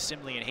Sibley,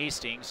 Simley, and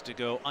Hastings to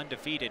go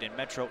undefeated in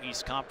Metro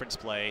East Conference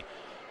play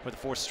for the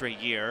 4th straight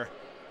year.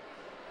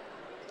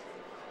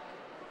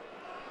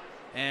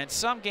 And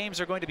some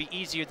games are going to be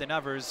easier than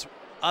others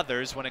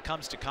when it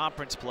comes to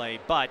conference play,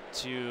 but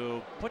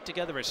to put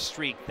together a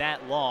streak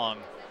that long,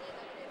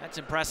 that's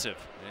impressive.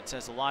 And it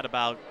says a lot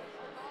about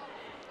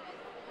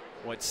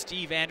what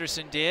Steve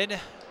Anderson did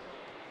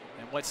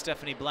and what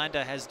Stephanie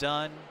Blanda has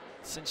done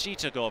since she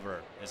took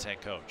over as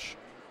head coach.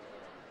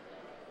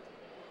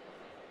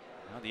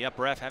 Now the up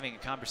ref having a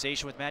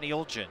conversation with Maddie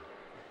Olchin.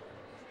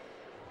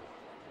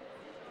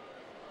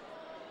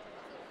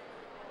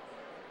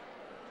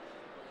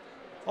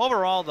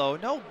 Overall, though,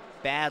 no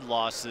bad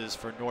losses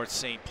for North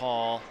St.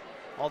 Paul.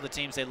 All the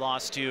teams they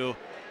lost to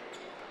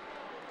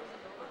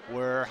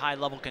were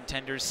high-level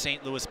contenders.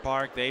 St. Louis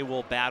Park, they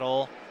will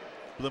battle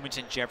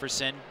Bloomington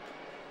Jefferson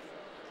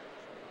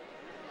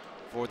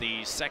for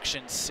the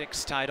Section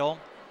 6 title.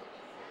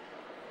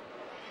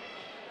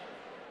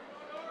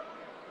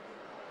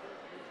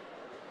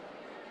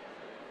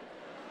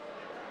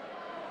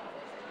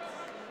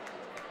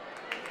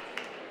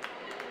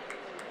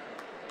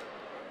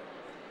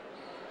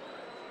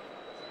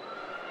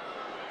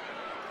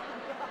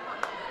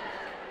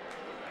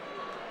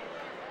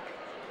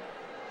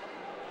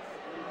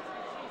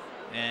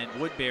 And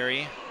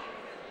Woodbury,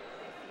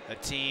 a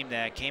team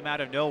that came out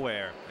of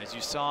nowhere. As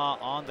you saw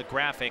on the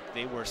graphic,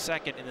 they were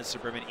second in the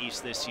Suburban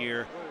East this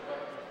year.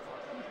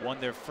 Won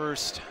their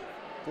first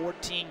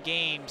 14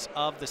 games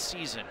of the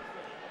season.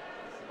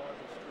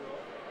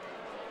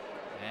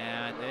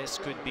 And this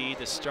could be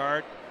the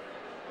start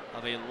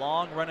of a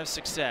long run of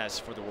success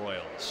for the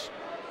Royals.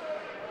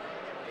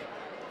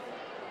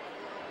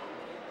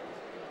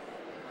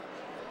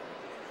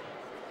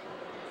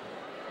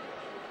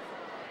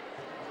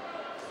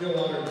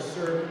 Stillwater to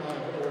serve out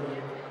of order.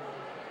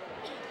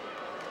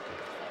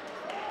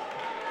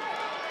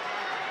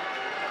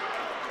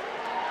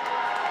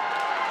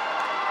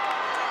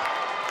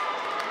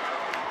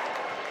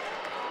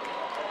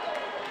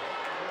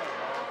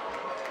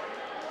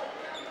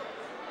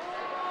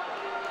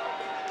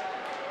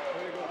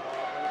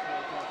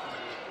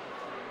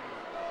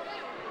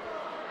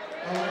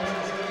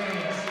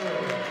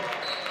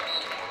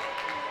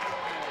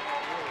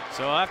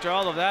 So after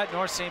all of that,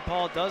 North St.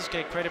 Paul does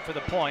get credit for the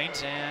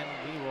point, and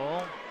we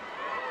will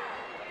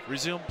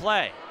resume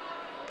play.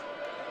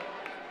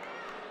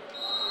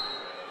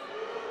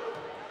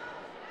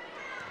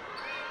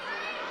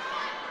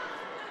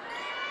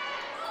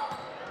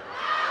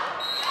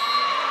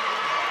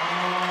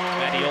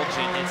 Maddie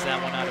Olchin hits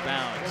that one out of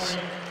bounds.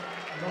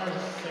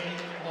 North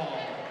St.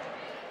 Paul.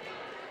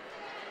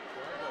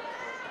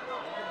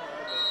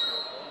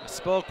 I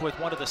spoke with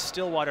one of the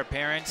Stillwater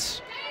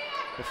parents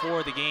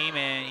before the game,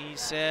 and he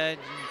said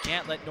you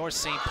can't let North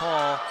St.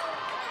 Paul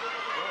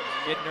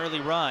get an early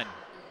run.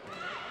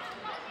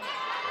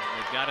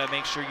 They've got to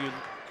make sure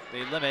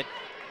they limit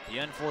the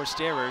unforced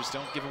errors,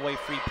 don't give away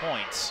free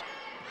points.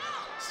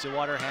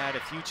 Stillwater had a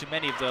few too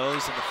many of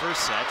those in the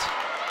first set.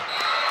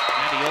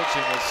 Maddie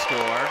Olchin will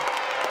score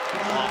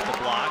off the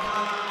block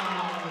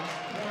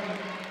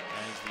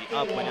as the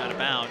up went out of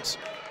bounds.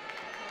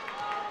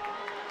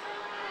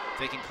 If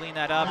they can clean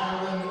that up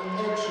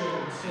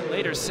in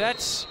later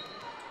sets,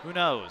 who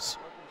knows?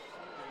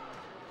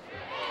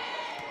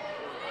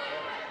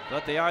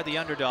 But they are the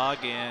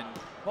underdog in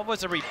what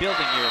was a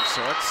rebuilding year of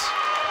sorts.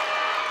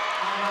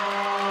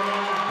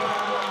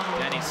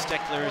 Danny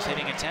Steckler's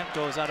hitting attempt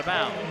goes out of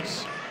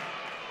bounds.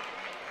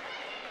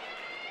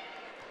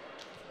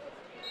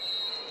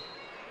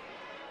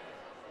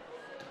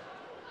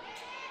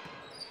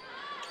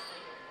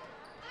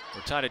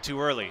 We're tied at 2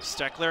 early.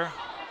 Steckler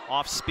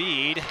off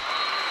speed.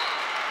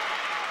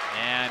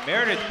 And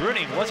Meredith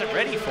Bruning wasn't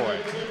ready for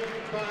it.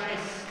 By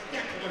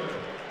Steckler.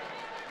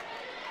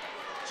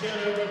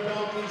 Jenna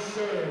Rebelke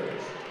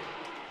serves.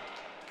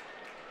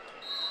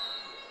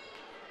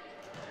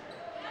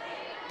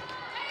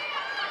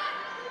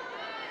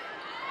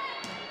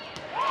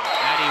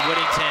 Addie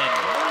Whittington,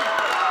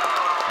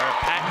 or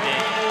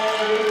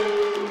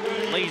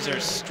patented laser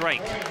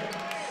strike.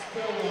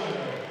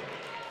 Stillwater.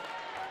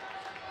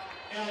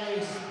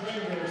 Ellie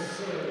Springer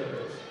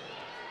serves.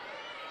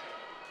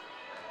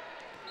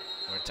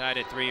 We're tied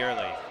at 3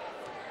 early.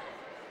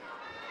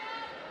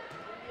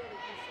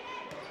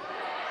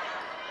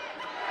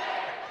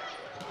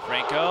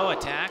 Franco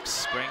attacks,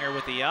 Springer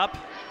with the up.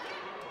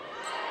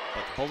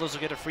 But the Bulldogs will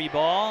get a free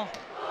ball. And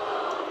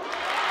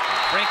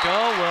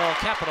Franco will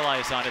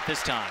capitalize on it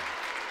this time.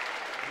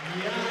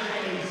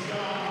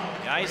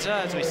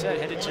 Yiza, as we said,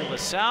 headed to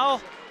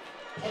LaSalle,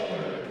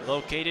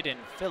 located in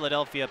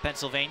Philadelphia,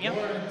 Pennsylvania.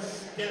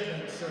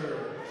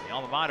 The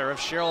alma mater of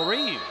Cheryl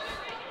Reeve,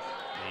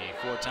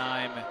 the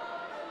 4-time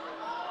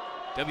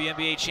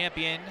WNBA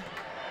champion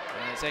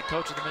as head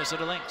coach of the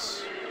Minnesota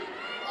Lynx.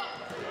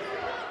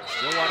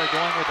 Stillwater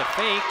going with a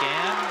fake,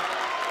 and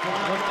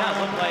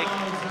looked like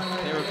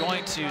they were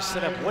going to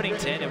set up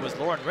Whittington. It was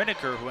Lauren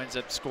Rineker who ends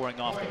up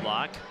scoring off the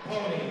block.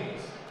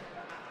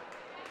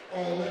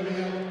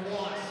 Olivia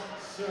Bloss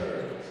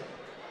serves.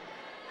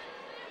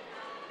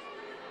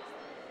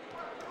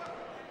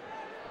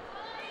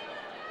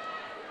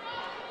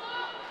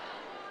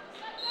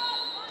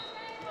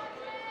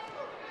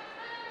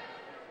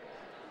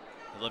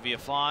 Olivia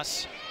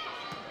Foss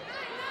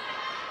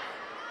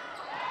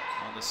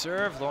on the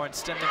serve. Lauren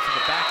Stemden from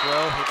the back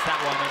row hits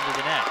that one into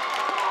the net.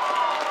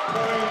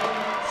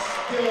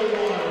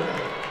 Stillwater.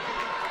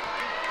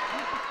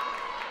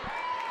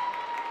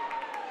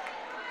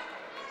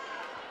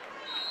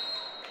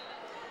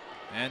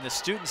 And the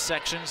student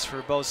sections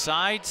for both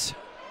sides,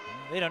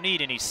 they don't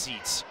need any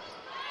seats.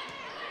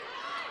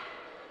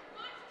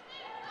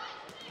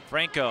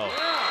 Franco,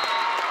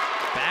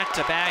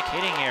 back-to-back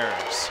hitting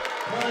errors.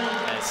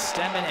 As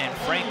Stemmen and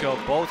Franco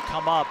both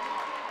come up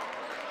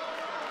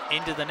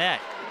into the net.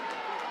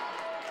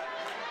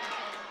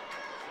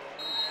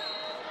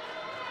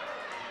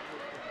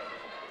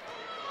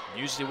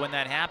 Usually when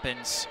that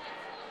happens,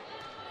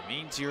 it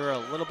means you're a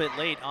little bit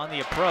late on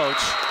the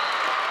approach.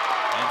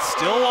 And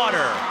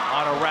Stillwater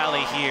on a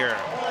rally here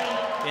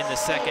in the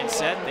second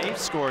set. They've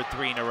scored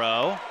 3 in a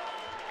row,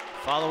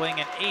 following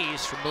an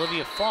ace from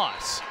Olivia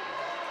Foss.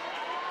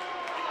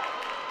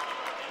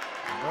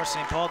 North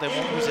St. Paul, they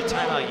won't lose a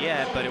timeout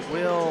yet, but it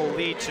will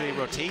lead to a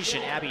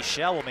rotation. Abby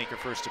Schell will make her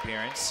first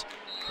appearance.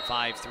 The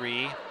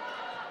 5'3"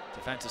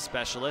 defensive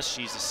specialist.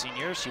 She's a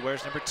senior. She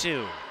wears number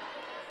 2.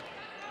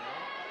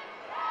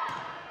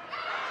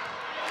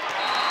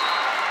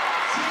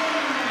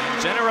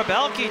 And Jenna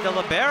Rebelke, the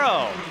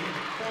libero,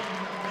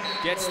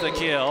 gets the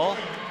kill.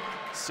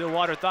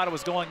 Stillwater thought it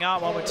was going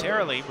out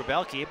momentarily.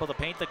 Rebelke able to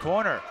paint the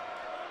corner.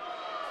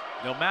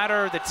 No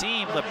matter the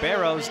team,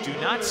 liberos do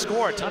not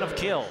score a ton of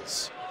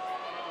kills.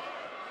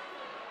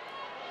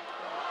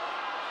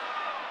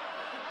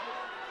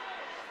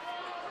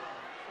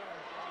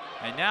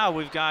 And now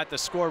we've got the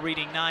score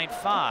reading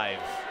 9-5.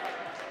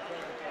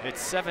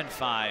 It's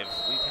 7-5.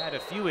 We've had a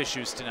few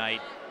issues tonight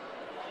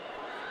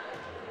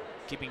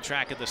keeping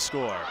track of the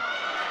score.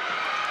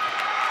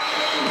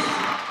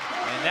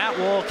 And that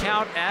will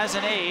count as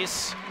an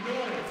ace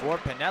for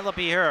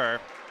Penelope Herr.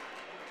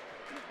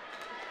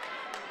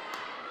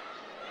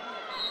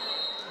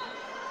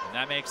 And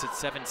that makes it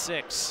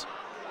 7-6.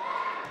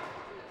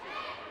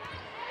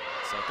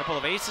 So a couple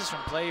of aces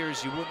from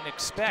players you wouldn't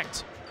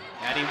expect.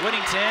 Addie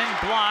Whittington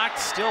blocked.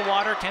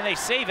 Stillwater, can they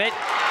save it?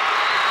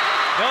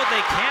 No,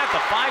 they can't. The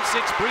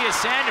 5'6" Bria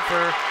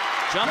Sandifer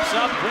jumps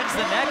up, wins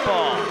the net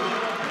ball.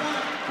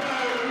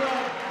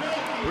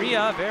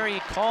 Bria, very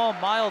calm,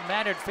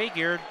 mild-mannered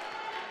figure.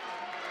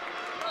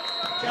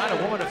 Not a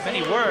woman of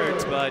many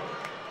words, but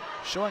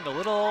showing a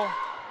little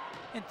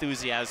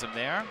enthusiasm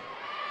there.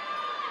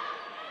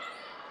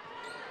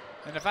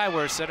 And if I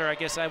were a setter, I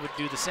guess I would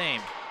do the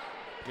same.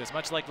 Because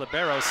much like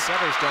liberos,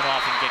 setters don't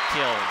often get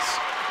kills.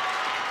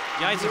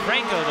 Yiza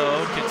Franco,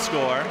 though, can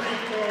score.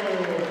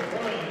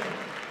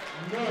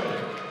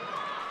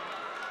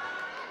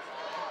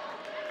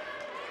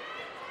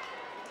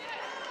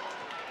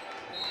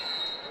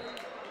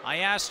 I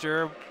asked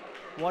her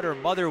what her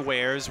mother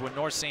wears when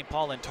North St.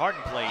 Paul and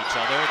Tartan play each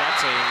other.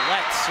 That's a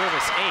let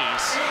service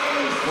ace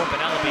for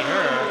Penelope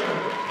Herr,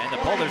 and the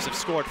Boulders have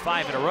scored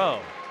 5 in a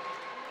row.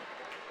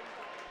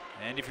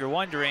 And if you're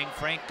wondering,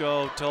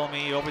 Franco told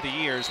me over the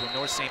years when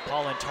North St.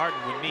 Paul and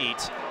Tartan would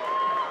meet,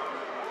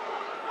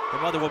 her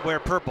mother would wear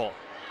purple.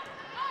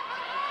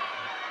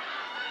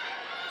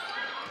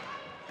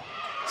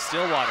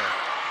 Stillwater.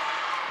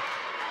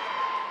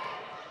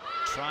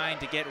 trying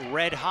to get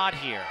red hot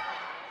here.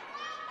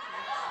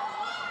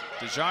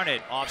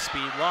 Desjarnett,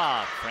 off-speed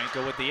lob.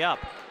 Franco with the up.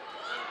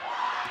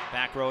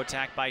 Back row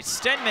attack by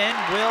Stenman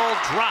will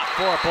drop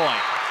for a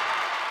point.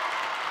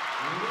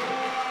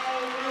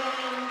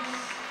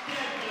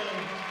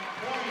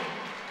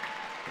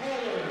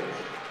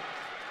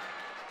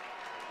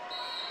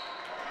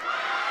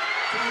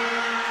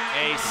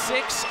 A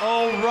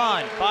 6-0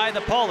 run by the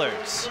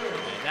Polars.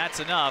 And that's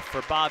enough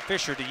for Bob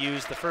Fisher to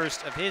use the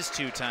first of his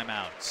 2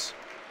 timeouts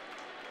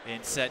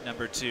in set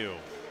number 2.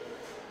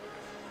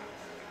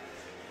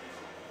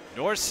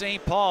 North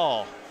St.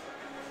 Paul.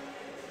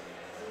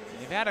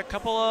 They've had a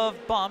couple of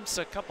bumps,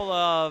 a couple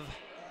of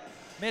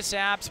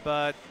mishaps,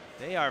 but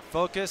they are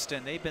focused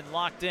and they've been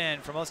locked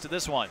in for most of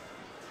this one.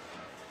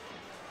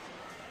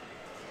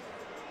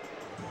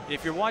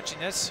 If you're watching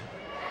this,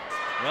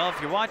 well, if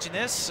you're watching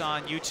this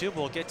on YouTube,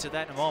 we'll get to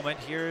that in a moment.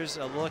 Here's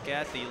a look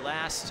at the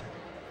last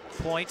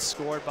points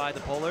scored by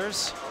the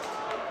Polars.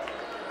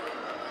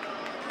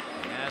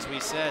 And as we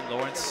said,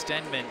 Lawrence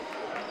Stenman,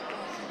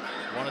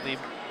 one of the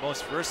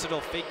most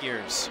versatile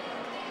figures.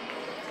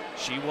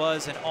 She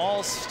was an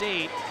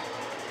all-state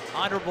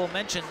honorable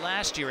mention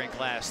last year in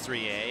Class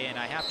 3A, and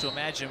I have to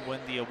imagine when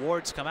the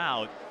awards come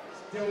out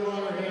in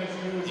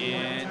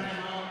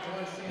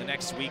the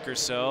next week or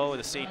so,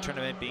 the state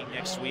tournament being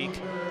next week,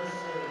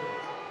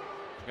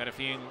 I've got a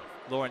feeling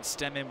Lawrence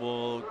Stenman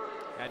will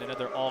add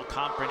another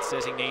all-conference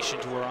designation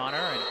to her honor,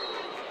 and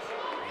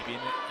maybe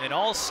an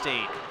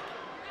all-state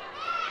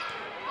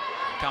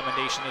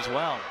commendation as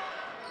well.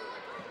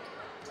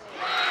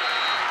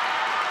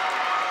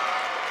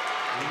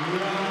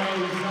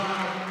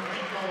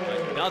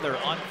 Another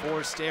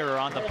unforced error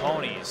on the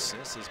Ponies.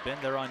 This has been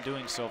their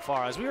undoing so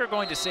far. As we were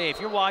going to say, if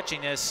you're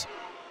watching this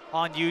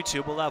on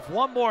YouTube, we'll have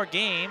one more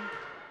game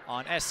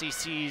on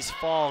SEC's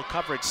fall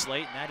coverage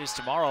slate, and that is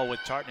tomorrow with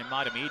Tartan and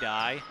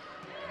Matamidi.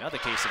 Another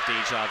case of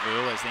deja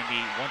vu as they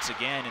meet once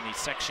again in the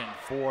Section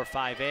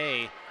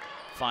 4-5A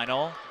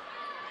final.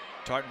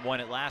 Tartan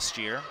won it last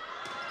year.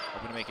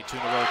 Hoping to make it 2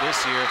 in a row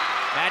this year.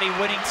 Maddie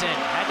Whittington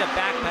had to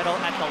backpedal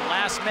at the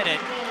last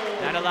minute.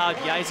 That allowed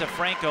Yaisa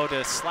Franco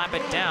to slap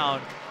it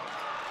down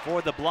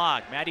for the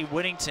block. Maddie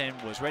Whittington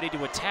was ready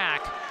to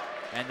attack,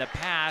 and the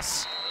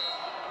pass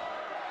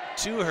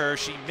to her,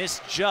 she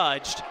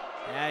misjudged,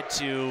 had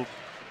to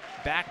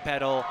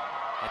backpedal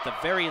at the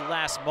very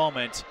last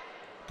moment.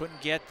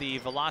 Couldn't get the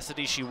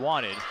velocity she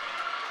wanted.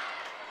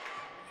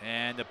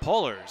 And the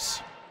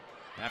Polars,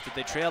 after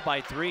they trail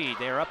by 3,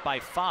 they are up by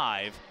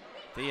 5.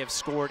 They have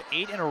scored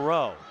 8 in a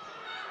row.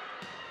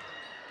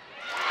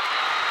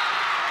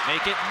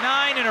 Make it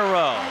 9 in a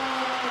row.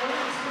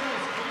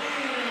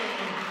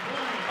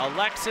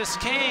 Alexis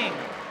King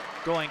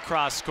going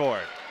cross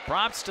court.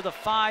 Props to the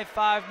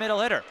 5'5"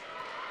 middle hitter.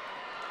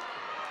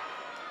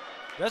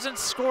 Doesn't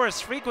score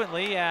as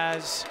frequently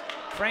as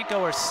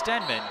Franco or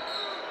Stenman.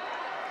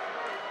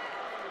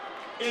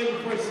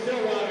 In for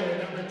Stillwater,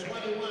 number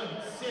 21,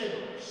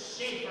 Sid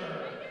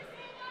Schaefer.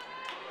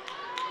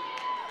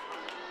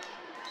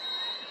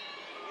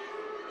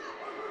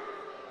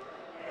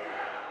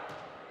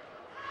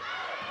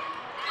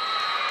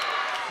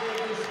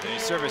 A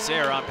service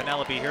error on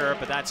Penelope here,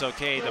 but that's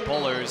okay. The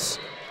Polars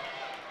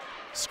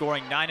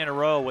scoring 9 in a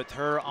row with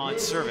her on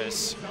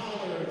service.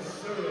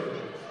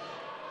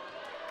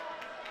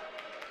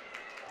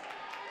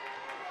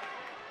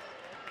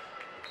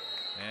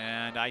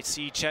 And I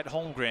see Chet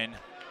Holmgren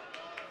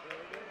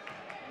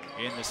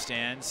in the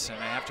stands, and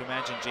I have to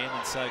imagine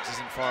Jalen Suggs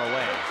isn't far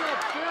away.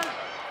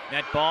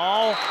 Net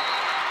ball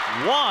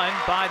won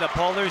by the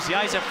Polars.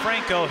 Yaisa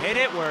Franco hit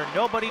it where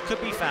nobody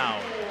could be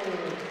found.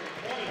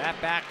 That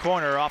back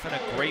corner often a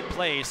great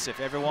place if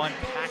everyone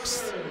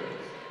packs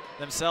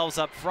themselves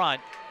up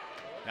front.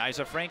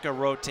 Yaisa Franco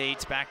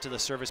rotates back to the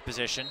service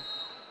position.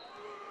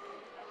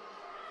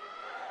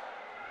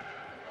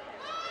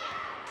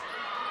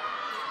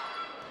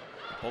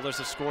 The Polars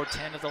have scored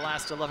 10 of the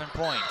last 11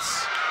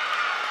 points.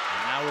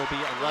 And now will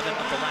be 11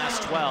 of the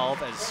last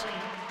 12 as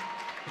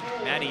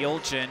Maddie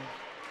Olchin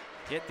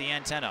hit the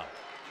antenna.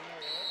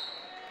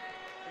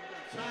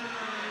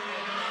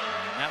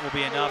 And that will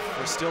be enough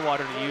for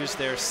Stillwater to use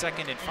their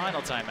second and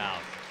final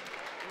timeout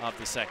of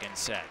the second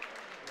set.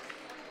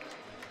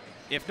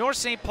 If North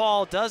St.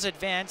 Paul does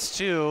advance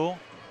to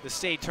the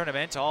state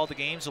tournament, all the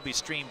games will be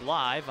streamed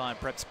live on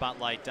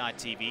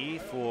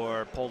PrepSpotlight.tv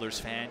for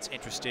Polars fans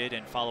interested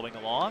in following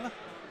along.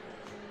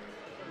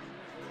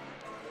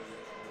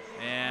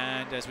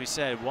 And as we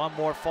said, one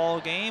more fall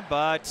game,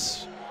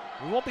 but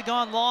we won't be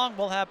gone long.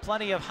 We'll have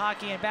plenty of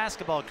hockey and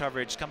basketball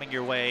coverage coming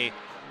your way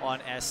on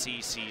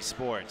SCC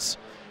Sports.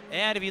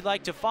 And if you'd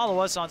like to follow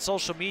us on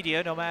social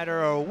media, no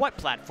matter what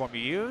platform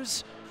you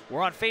use,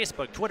 we're on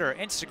Facebook, Twitter,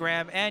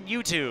 Instagram, and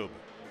YouTube.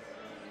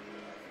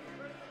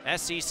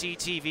 SCC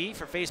TV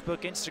for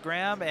Facebook,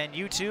 Instagram, and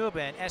YouTube,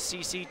 and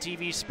SCC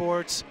TV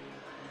Sports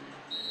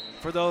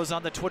for those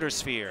on the Twitter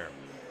sphere.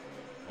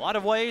 A lot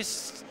of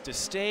ways to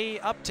stay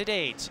up to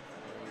date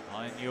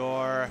on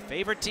your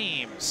favorite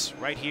teams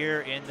right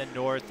here in the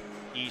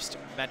Northeast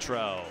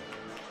Metro.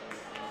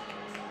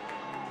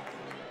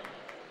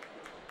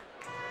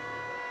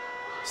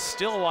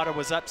 Stillwater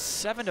was up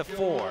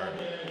 7-4,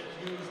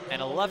 an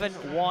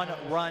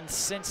 11-1 run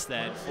since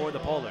then for the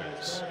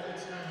Polars.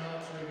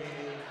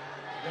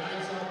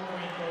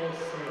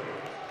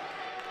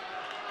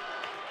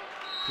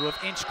 Who have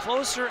inched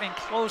closer and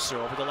closer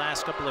over the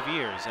last couple of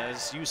years,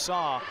 as you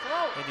saw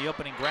in the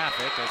opening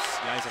graphic, as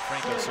Yiza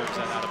Franco serves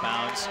that out of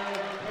bounds.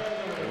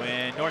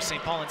 When North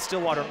St. Paul and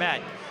Stillwater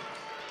met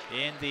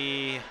in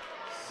the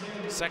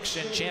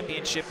Section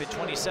Championship in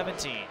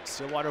 2017.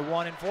 Stillwater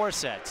won in 4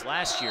 sets.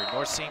 Last year,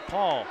 North St.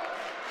 Paul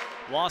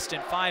lost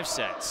in 5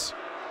 sets.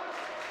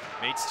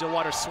 Made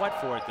Stillwater sweat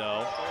for it,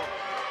 though.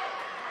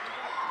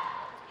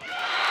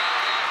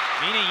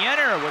 Mina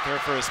Yenner with her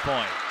first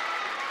point.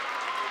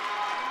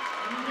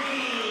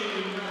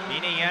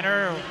 Mina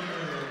Yenner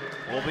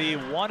will be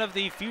one of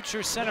the future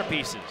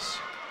centerpieces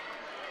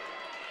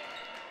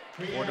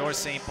for North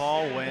St.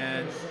 Paul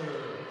when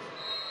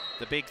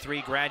the big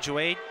three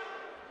graduate.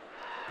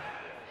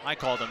 I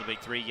call them the big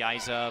three: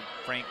 Yiza,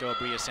 Franco,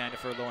 Bria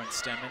Sandifer, Lauren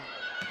Stenman.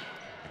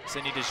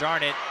 Sydney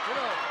Desjardins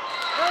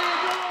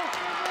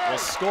will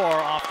score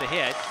off the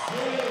hit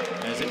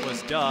as it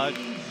was dug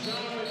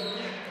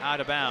out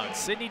of bounds.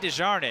 Sydney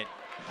Desjardins,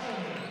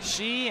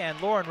 she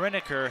and Lauren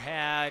Rineker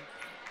had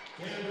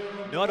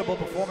notable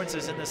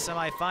performances in the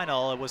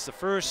semifinal. It was the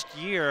first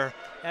year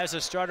as a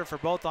starter for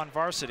both on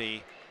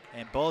varsity,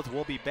 and both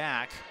will be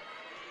back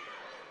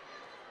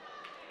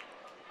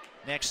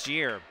next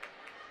year.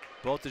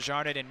 Both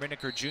Desjardins and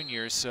Rineker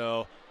juniors.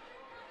 So,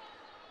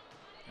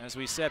 as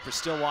we said, for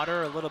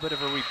Stillwater, a little bit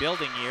of a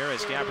rebuilding year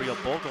as Gabrielle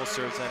Bogle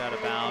serves that out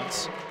of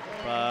bounds.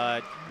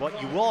 But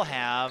what you will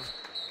have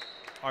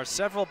are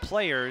several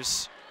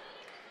players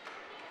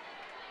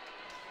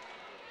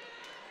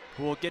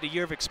who will get a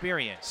year of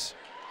experience.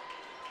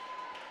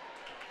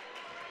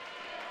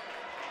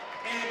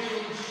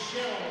 Abby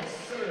Shell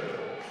serves.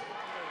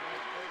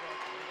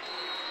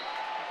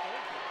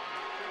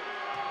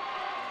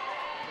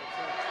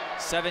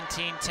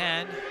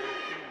 17-10.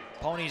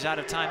 Ponies out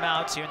of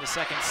timeouts here in the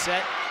second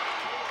set.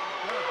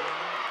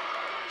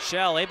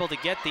 Shell able to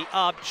get the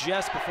up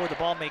just before the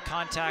ball made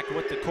contact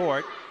with the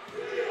court.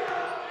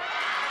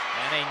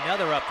 And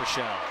another up for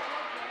Shell.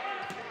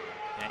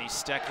 Danny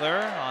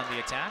Steckler on the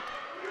attack.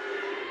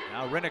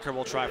 Now Rineker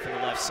will try from the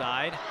left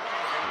side.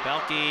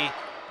 Belke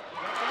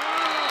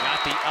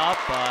got the up,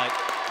 but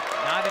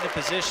not in a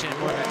position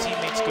where her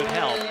teammates could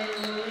help.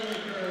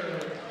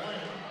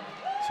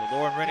 So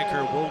Lauren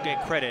Rineker will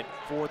get credit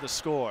for the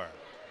score.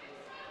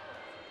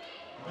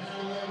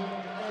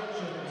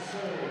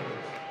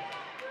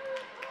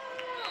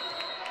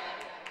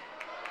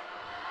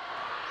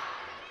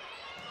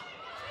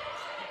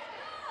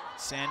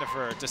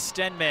 Sandifer to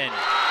Stenman.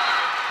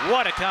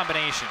 What a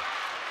combination.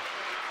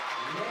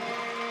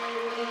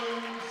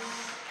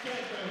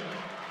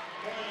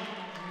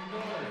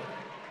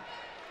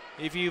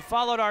 If you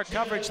followed our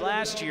coverage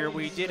last year,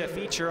 we did a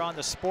feature on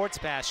the Sports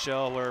Pass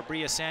show where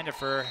Bria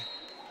Sandifer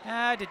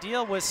had to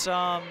deal with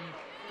some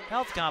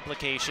health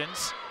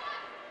complications.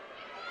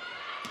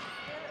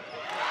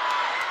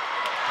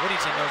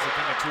 Whittington knows a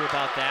thing or two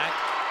about that,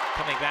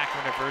 coming back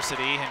from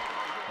adversity, and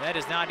that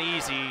is not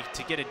easy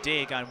to get a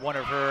dig on one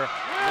of her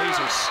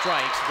laser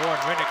strikes. Lauren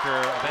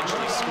Rineker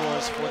eventually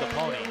scores for the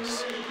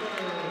Ponies.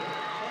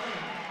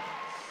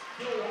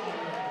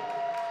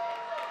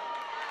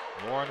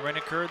 Lauren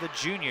Rineker, the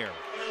junior.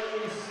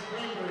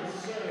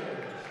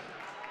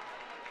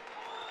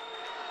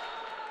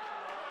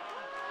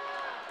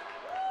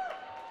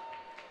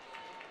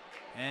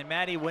 And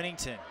Maddie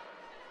Whittington,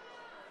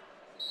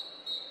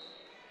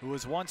 who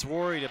was once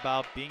worried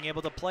about being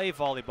able to play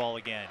volleyball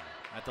again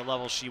at the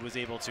level she was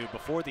able to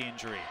before the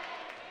injury.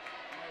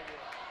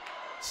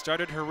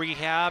 Started her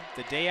rehab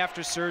the day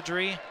after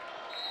surgery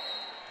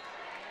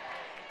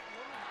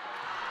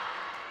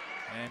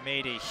and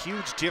made a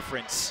huge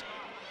difference.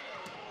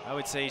 I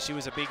would say she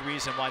was a big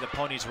reason why the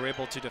Ponies were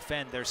able to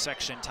defend their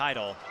section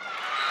title.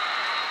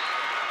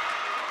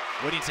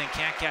 Whittington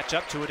can't catch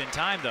up to it in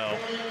time, though.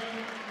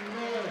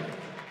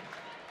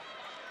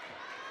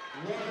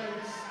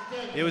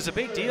 It was a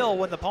big deal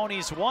when the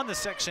Ponies won the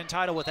section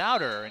title without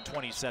her in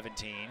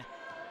 2017.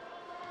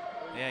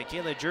 Yeah,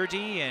 Kayla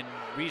Jurdy and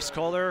Reese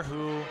Kohler,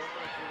 who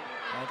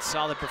had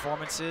solid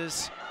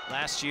performances.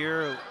 Last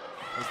year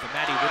was the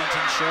Maddie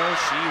Whittington show.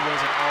 She was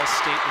an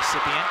all-state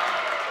recipient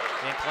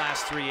in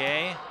Class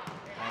 3A.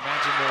 I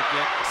imagine we'll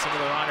get a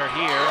similar honor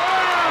here.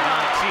 And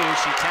on cue,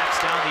 she taps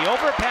down the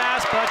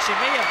overpass, but she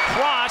may have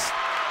crossed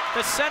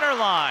the center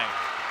line,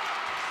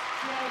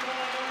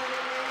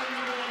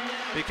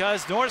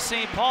 because North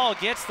St. Paul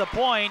gets the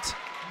point.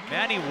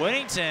 Maddie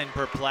Whittington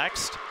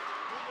perplexed.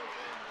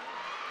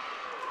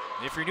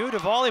 If you're new to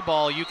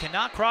volleyball, you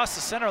cannot cross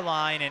the center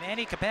line in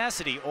any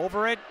capacity,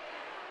 over it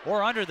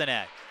or under the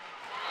net.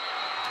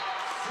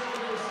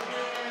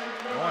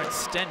 Lauren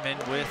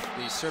Stenman with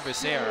the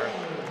service error.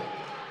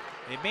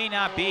 It may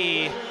not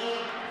be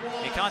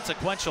a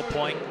consequential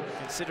point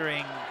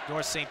considering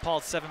North St.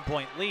 Paul's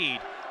 7-point lead,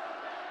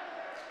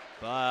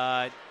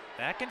 but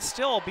that can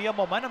still be a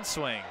momentum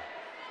swing.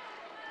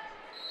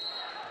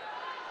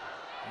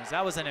 As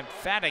that was an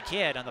emphatic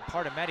hit on the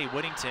part of Maddie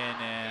Whittington,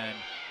 and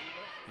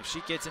if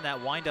she gets in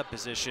that wind-up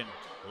position,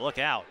 look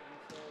out.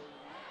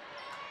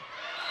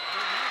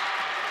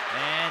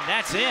 And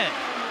that's in.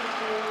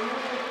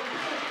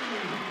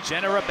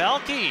 Jenna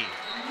Rebelke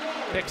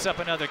picks up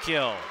another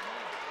kill.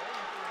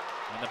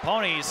 And the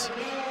Ponies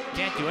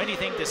can't do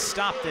anything to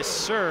stop this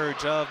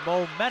surge of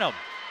momentum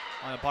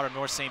on the part of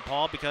North St.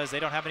 Paul because they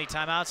don't have any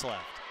timeouts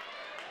left.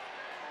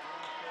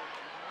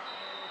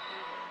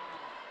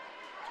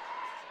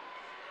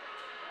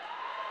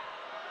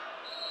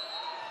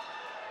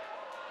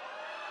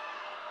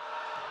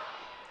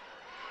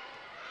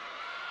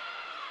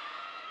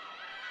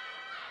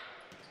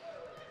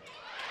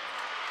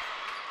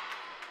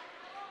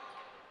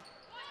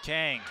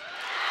 Kang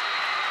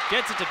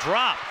gets it to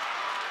drop.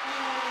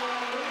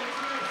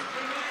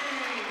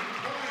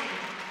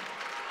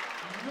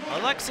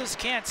 Alexis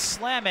can't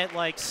slam it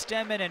like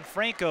Stemmen and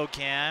Franco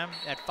can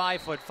at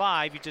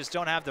 5'5". You just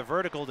don't have the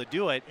vertical to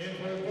do it.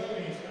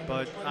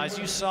 But as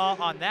you saw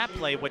on that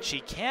play, what she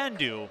can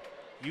do,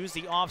 use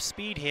the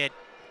off-speed hit,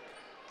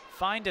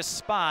 find a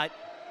spot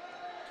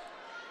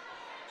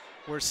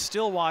where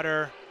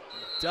Stillwater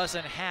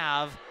doesn't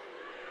have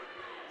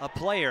a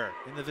player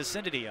in the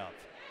vicinity of.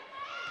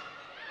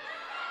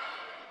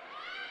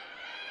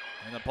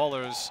 And the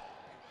Polars,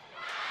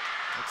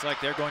 looks like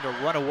they're going to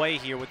run away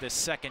here with this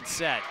second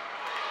set.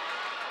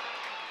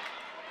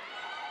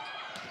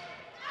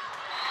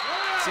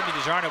 Cindy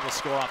DeJarnett will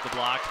score off the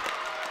block.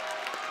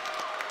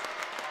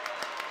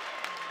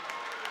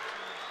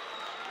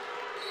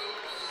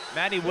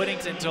 Maddie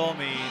Whittington told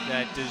me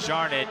that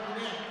DeJarnett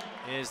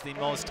is the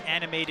most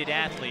animated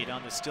athlete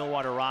on the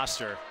Stillwater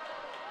roster.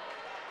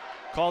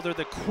 Called her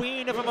the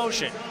queen of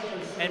emotion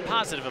and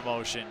positive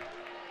emotion.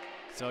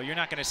 So you're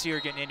not going to see her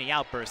getting any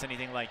outbursts,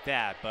 anything like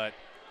that, but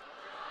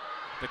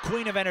the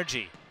queen of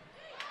energy,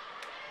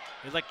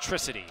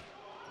 electricity.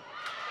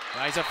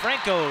 Liza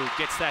Franco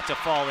gets that to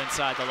fall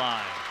inside the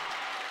line.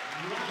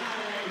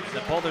 And the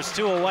Polars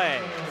 2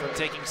 away from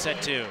taking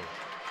set 2.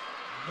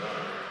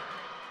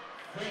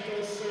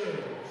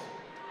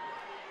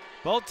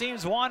 Both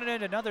teams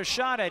wanted another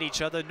shot at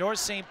each other. North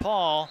St.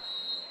 Paul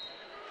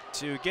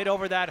to get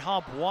over that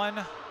hump one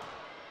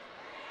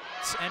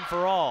and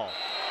for all.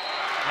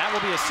 That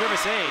will be a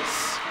service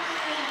ace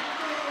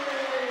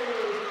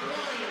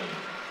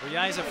for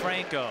Liza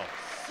Franco.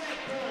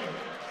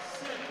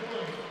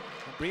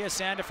 Bria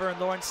Sandifer and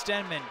Lauren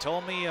Stenman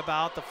told me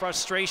about the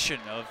frustration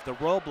of the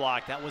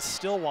roadblock that was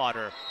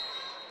Stillwater.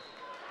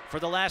 For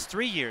the last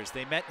 3 years,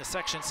 they met in the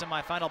section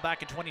semifinal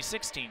back in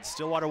 2016.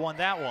 Stillwater won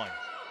that one.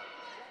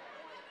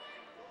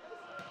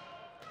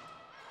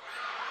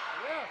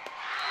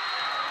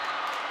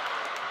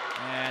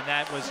 And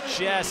that was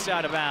just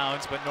out of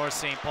bounds, but North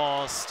St.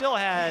 Paul still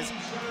has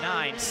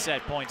 9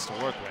 set points to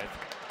work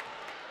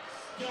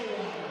with.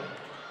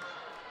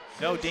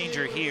 No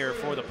danger here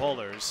for the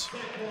Polars,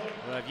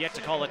 who have yet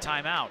to call a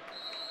timeout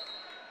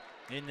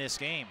in this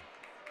game.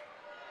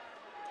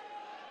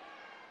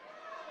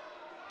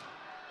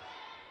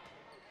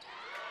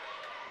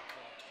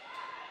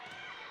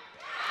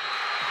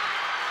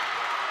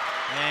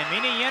 And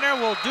Mina Yenner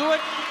will do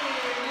it,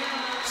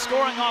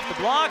 scoring off the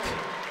block.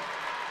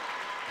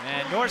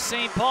 And North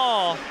St.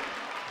 Paul,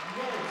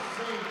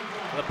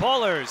 the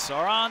Polars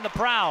are on the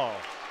prowl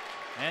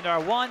and are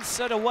one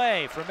set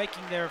away from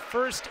making their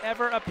first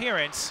ever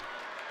appearance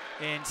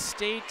in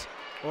state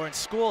or in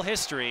school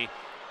history.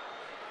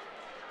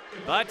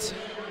 But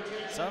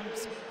some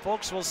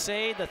folks will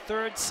say the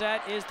third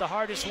set is the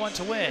hardest one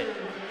to win.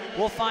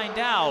 We'll find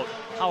out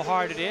how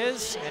hard it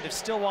is and if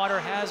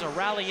Stillwater has a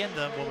rally in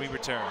them when we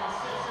return.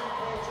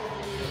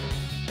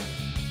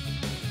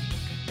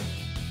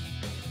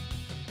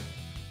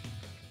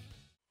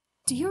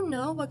 Do you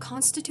know what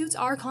constitutes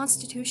our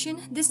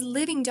Constitution? This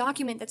living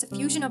document that's a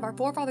fusion of our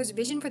forefathers'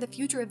 vision for the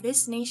future of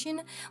this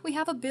nation? We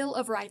have a Bill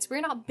of Rights.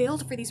 We're not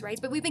built for these rights,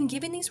 but we've been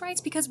given these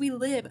rights because we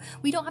live.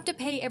 We don't have to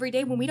pay every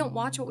day when we don't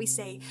watch what we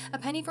say. A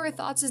penny for our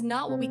thoughts is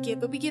not what we give,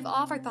 but we give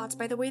off our thoughts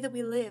by the way that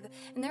we live.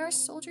 And there are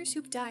soldiers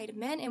who've died,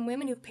 men and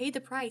women who've paid the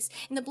price,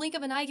 in the blink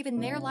of an eye given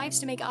their lives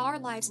to make our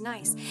lives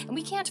nice. And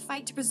we can't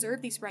fight to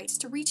preserve these rights,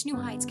 to reach new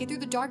heights, get through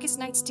the darkest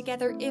nights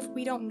together if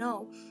we don't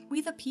know.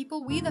 We the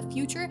people, we the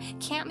future,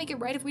 can't make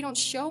it right if we don't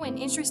show an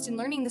interest in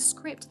learning the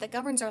script that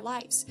governs our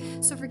lives.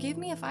 So forgive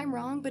me if I'm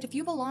wrong, but if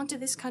you belong to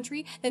this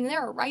country, then there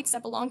are rights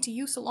that belong to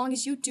you so long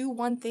as you do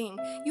one thing.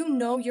 You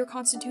know your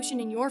Constitution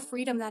and your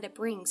freedom that it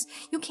brings.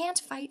 You can't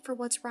fight for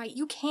what's right.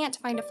 You can't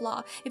find a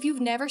flaw if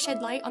you've never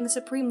shed light on the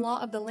supreme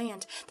law of the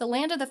land. The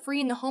land of the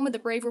free and the home of the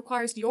brave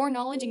requires your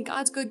knowledge and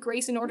God's good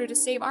grace in order to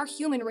save our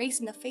human race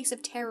in the face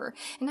of terror.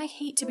 And I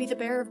hate to be the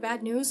bearer of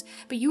bad news,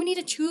 but you need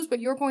to choose what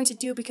you're going to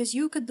do because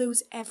you could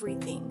lose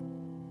everything.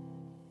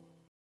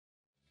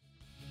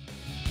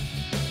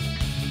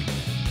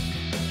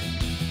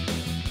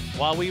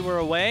 While we were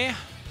away,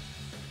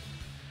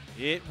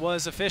 it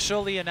was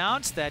officially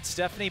announced that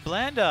Stephanie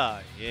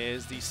Blanda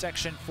is the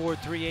Section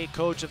 4-3A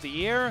Coach of the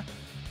Year.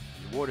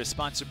 The award is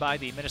sponsored by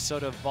the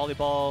Minnesota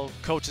Volleyball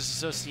Coaches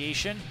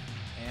Association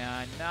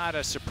And not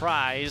a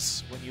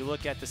surprise when you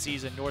look at the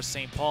season North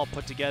St. Paul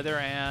put together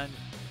and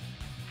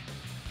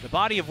the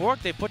body of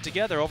work they put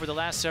together over the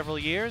last several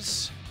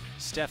years.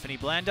 Stephanie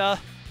Blanda.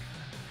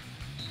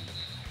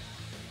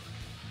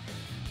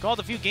 Called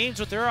a few games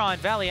with her on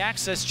Valley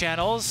Access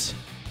channels.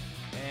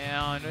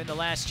 And in the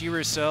last year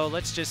or so,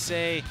 let's just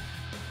say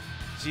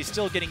she's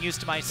still getting used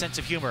to my sense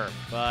of humor,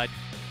 but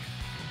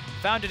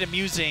found it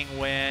amusing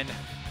when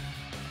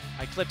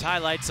I clipped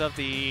highlights of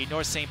the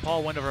North St.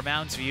 Paul Wendover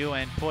Mounds view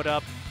and put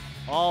up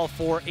all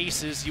 4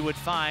 aces you would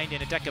find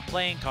in a deck of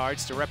playing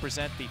cards to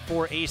represent the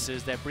 4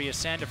 aces that Bria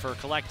Sandifer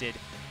collected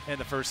in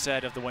the first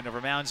set of the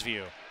Wendover Mounds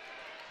view.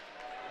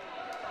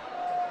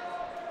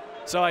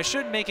 So I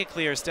should make it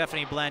clear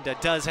Stephanie Blanda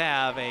does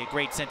have a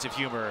great sense of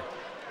humor,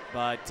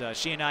 but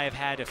she and I have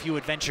had a few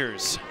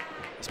adventures,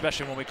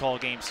 especially when we call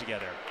games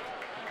together.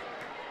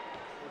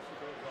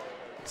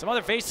 Some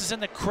other faces in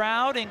the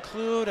crowd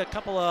include a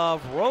couple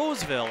of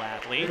Roseville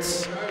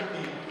athletes,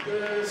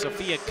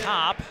 Sophia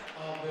Kopp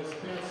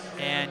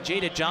and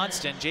Jada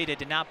Johnston. Jada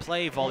did not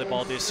play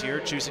volleyball this year,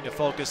 choosing to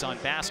focus on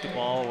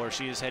basketball, where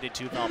she is headed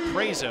to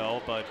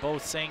Valparaiso, but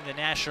both sang the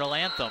national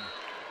anthem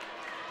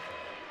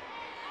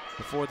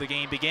before the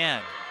game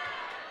began.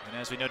 And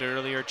as we noted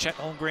earlier, Chet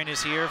Holmgren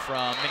is here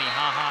from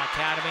Minnehaha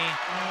Academy.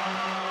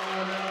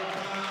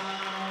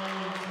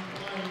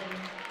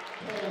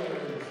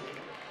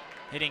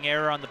 Hitting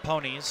error on the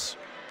ponies.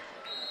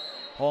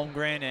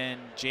 Holmgren and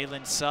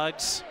Jalen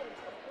Suggs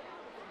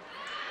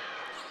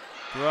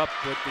grew up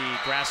with the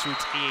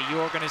grassroots EAU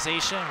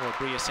organization where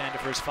Bria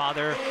Sandifer's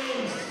father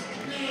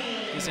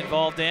is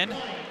involved in.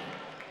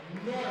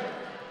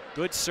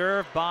 Good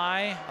serve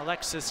by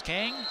Alexis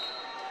King.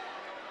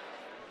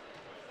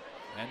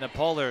 And the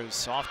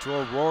Polars off to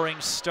a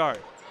roaring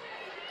start.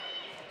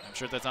 I'm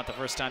sure that's not the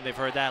first time they've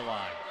heard that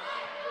line.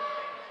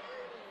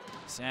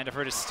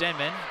 Sandifer to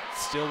Stenman.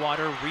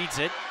 Stillwater reads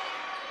it.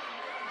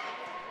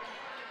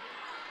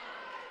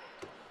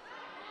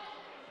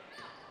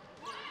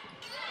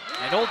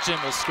 And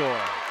Olchin will score.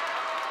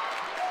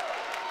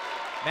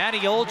 Maddie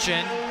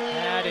Olchin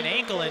had an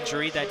ankle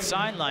injury that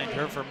sidelined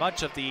her for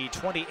much of the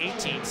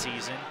 2018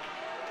 season.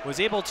 Was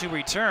able to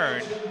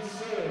return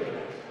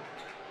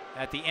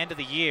at the end of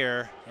the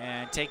year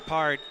and take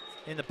part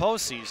in the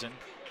postseason.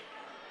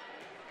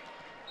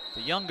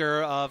 The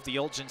younger of the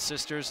Olchin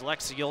sisters,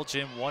 Lexi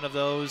Olchin, one of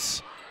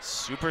those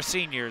super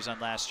seniors on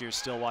last year's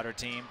Stillwater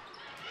team.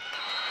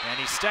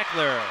 Danny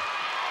Steckler,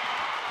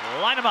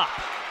 line them up.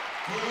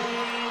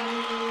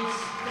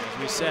 As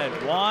we said,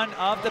 one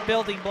of the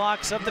building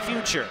blocks of the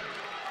future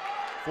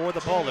for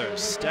the Polars,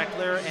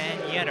 Steckler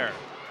and Yenner.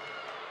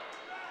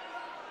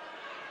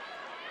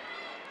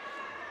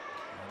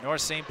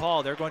 North St.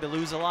 Paul, they're going to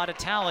lose a lot of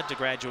talent to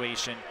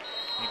graduation,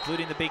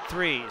 including the big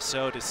 3.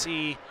 So to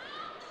see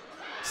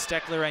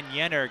Steckler and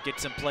Yenner get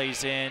some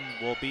plays in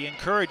will be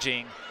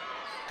encouraging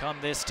come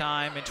this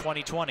time in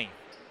 2020.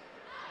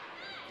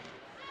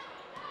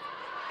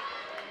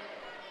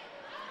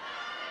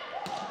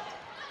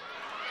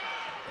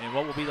 And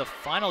what will be the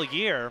final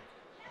year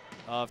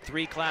of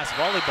 3-class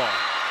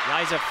volleyball.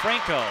 Liza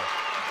Franco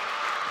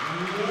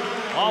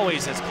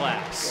always has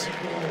class.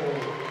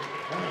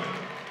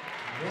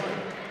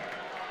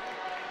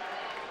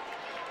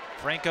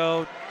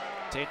 Franco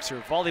takes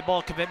her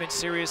volleyball commitment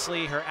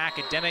seriously, her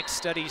academic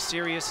studies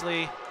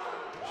seriously.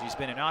 She's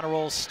been an honor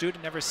roll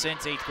student ever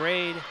since 8th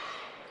grade.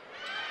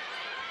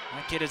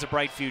 That kid has a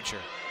bright future.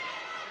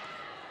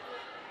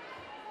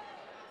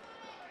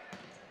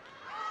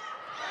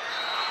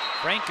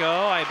 Franco,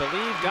 I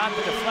believe, got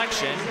the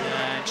deflection,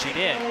 and she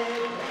did.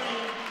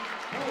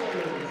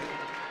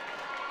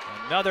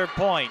 Another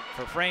point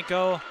for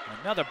Franco,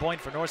 another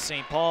point for North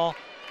St. Paul,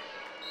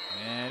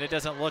 and it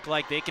doesn't look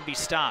like they can be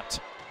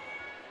stopped.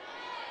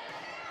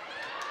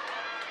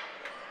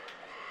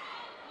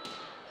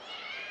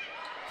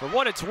 For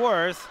what it's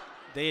worth,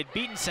 they had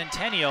beaten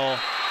Centennial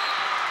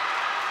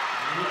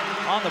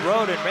on the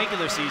road in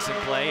regular season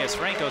play as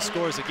Franco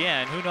scores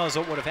again. Who knows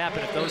what would have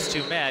happened if those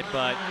two met,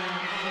 but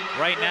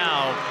right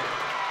now,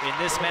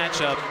 in this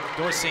matchup,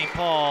 North St.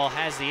 Paul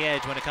has the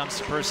edge when it comes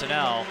to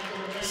personnel.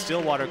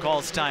 Stillwater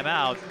calls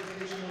timeout.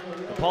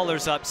 The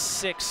Polars up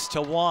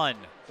 6-1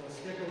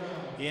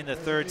 in the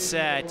third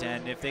set,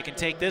 and if they can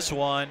take this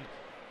one,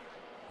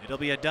 it'll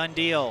be a done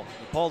deal.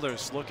 The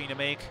Polars looking to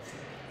make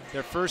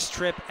their first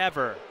trip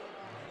ever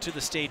to the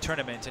state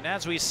tournament. And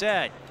as we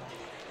said,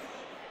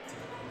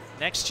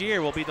 next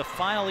year will be the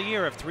final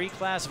year of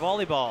 3-class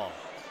volleyball.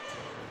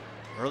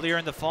 Earlier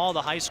in the fall,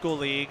 the high school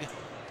league,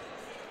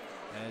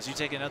 as you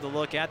take another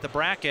look at the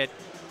bracket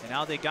and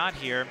how they got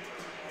here,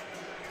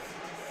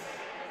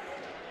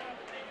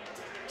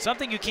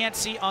 something you can't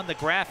see on the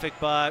graphic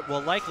but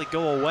will likely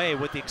go away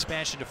with the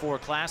expansion to 4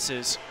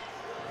 classes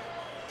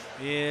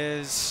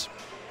is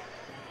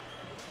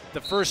the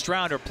first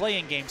round, or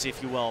playing games,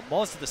 if you will.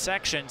 Most of the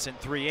sections in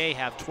 3A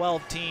have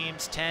 12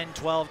 teams, 10,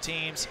 12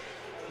 teams.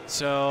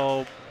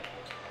 So,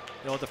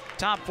 you know, the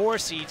top 4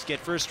 seeds get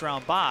first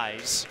round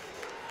byes.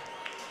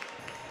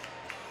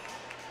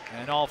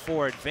 And all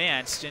 4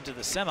 advanced into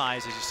the semis,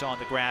 as you saw in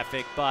the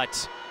graphic,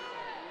 but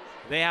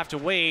they have to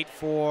wait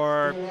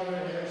for,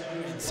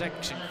 in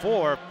Section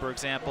 4, for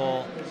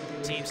example,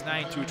 teams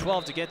 9 through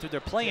 12 to get through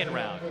their play-in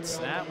rounds.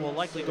 That will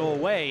likely go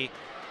away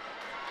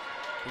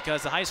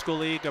because the high school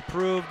league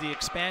approved the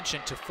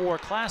expansion to 4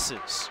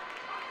 classes.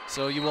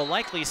 So you will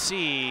likely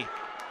see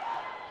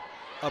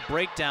a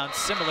breakdown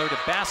similar to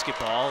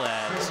basketball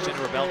as Jenna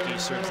Rebelke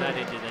serves that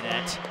into the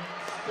net,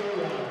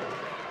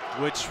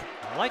 which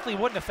likely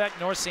wouldn't affect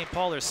North St.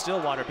 Paul or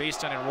Stillwater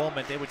based on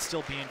enrollment. They would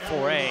still be in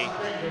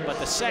 4A, but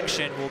the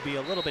section will be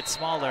a little bit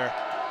smaller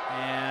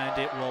and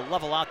it will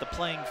level out the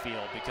playing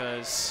field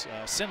because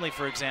Sinley,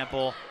 for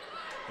example,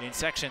 in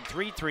Section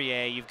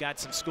 3A, you've got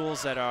some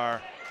schools that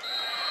are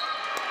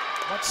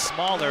much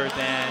smaller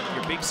than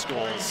your big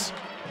schools.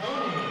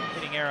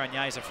 Hitting error on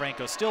Yaisa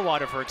Franco.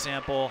 Stillwater, for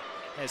example,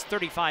 has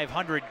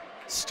 3,500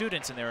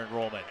 students in their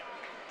enrollment.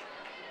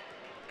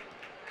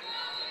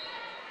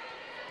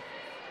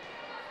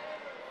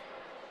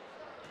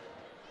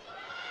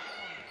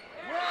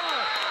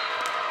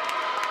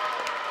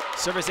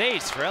 Service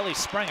ace for Ellie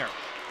Springer.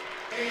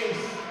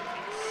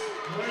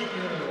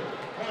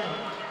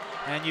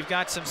 And you've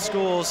got some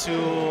schools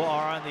who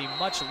are on the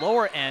much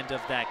lower end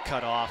of that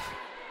cutoff.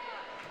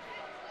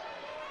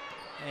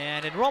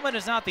 And enrollment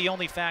is not the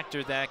only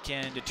factor that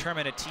can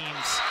determine a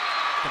team's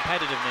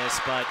competitiveness,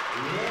 but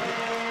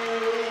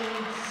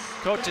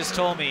coach has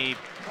told me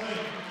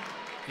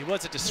it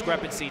was a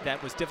discrepancy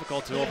that was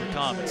difficult to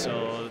overcome.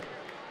 So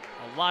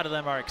a lot of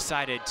them are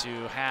excited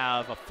to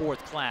have a 4th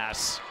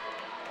class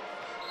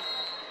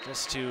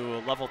just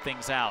to level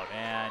things out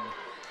and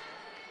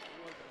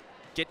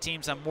get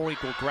teams on more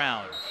equal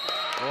ground.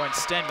 Lauren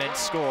Stenman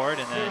scored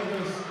and then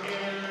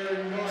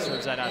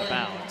serves that out of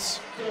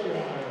bounds.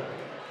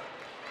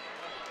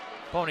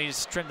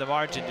 Ponies trimmed the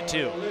margin to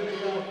 2.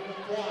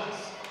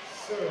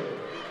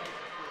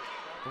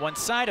 The one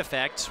side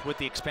effect with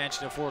the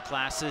expansion of 4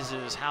 classes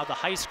is how the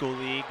high school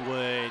league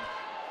would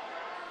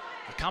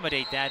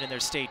accommodate that in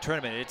their state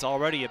tournament. It's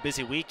already a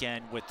busy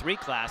weekend with 3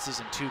 classes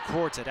and 2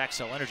 courts at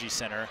Xcel Energy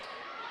Center.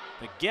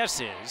 The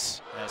guess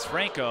is, as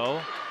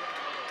Franco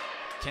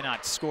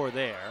cannot score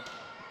there,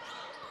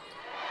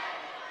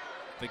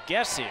 the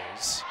guess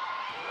is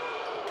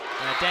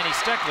that Danny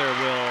Steckler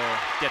will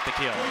get the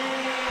kill.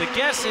 The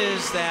guess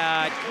is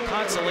that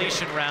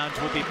consolation rounds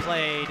will be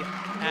played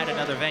at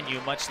another venue,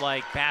 much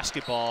like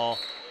basketball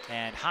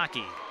and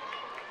hockey.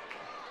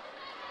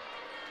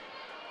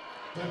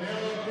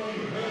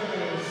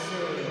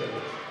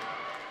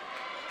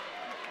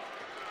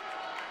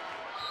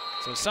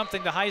 So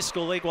something the high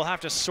school league will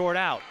have to sort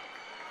out.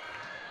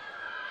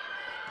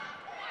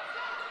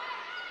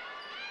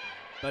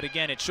 But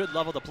again, it should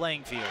level the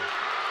playing field.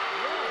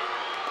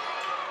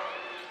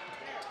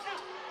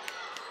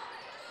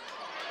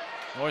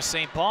 North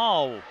St.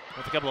 Paul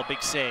with a couple of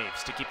big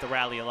saves to keep the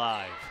rally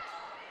alive.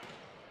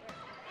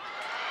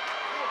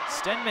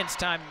 Stenman's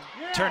turn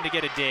to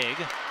get a dig.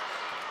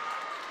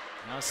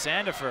 Now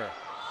Sandifer.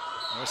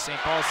 North St.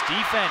 Paul's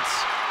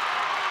defense.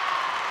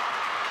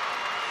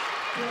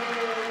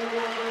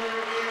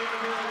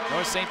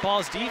 North St.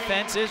 Paul's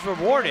defense is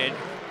rewarded.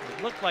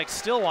 It looked like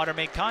Stillwater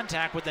made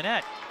contact with the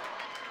net.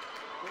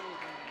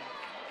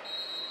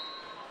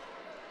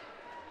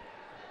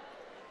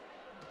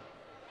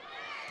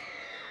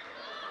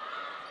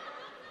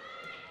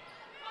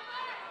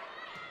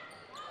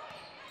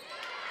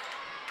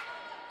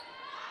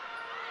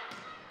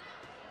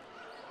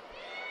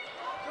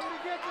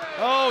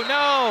 Oh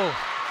no!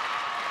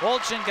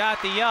 Olchen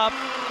got the up.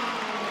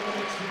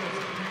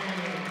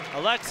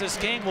 Alexis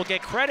King will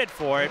get credit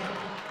for it.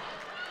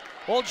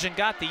 Olchen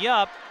got the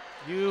up.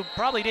 You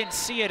probably didn't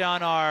see it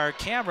on our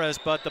cameras,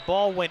 but the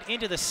ball went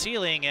into the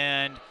ceiling,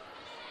 and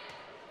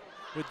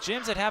with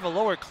gyms that have a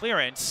lower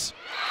clearance,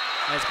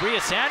 as Bria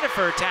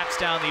Sandifer taps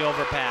down the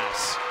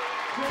overpass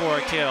for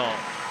a kill.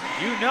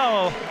 You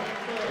know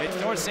it's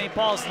North St.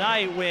 Paul's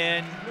night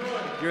when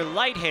your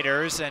light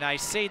hitters, and I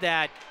say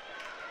that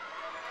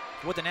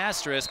with an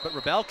asterisk, but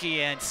Rebelke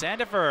and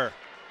Sandifer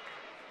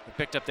have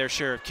picked up their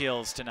share of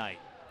kills tonight.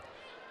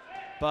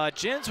 But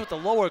gyms with the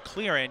lower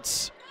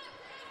clearance,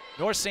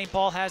 North St.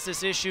 Paul has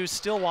this issue,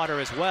 Stillwater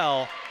as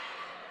well.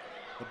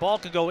 The ball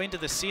can go into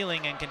the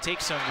ceiling and can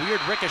take some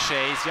weird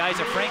ricochets.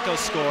 Yaisa Franco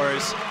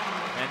scores,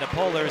 and the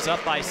Polars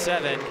up by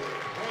 7.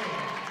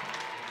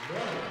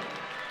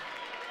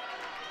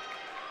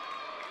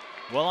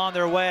 Well on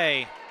their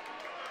way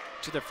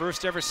to the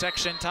first ever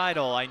section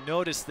title. I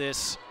noticed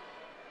this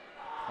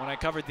when I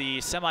covered the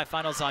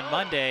semifinals on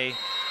Monday.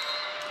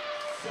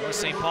 North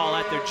St. Paul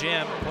at their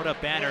gym put up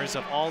banners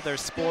of all their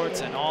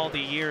sports and all the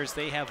years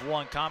they have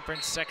won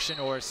conference, section,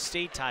 or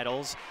state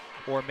titles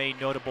or made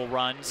notable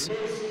runs.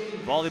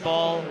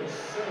 Volleyball,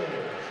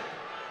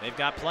 they've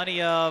got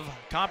plenty of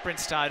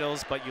conference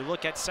titles, but you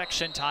look at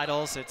section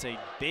titles, it's a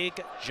big,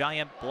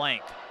 giant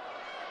blank.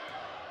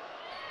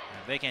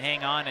 If they can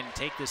hang on and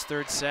take this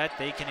 3rd set,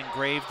 they can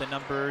engrave the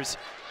numbers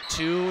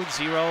 2,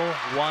 0,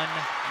 1,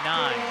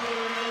 9.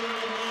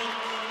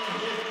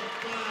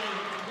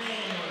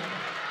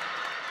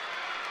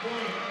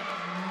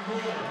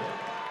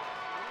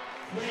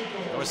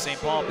 North St.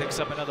 Paul picks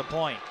up another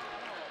point.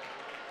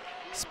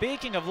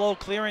 Speaking of low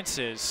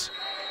clearances,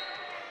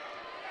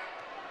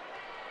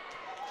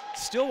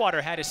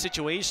 Stillwater had a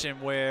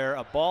situation where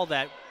a ball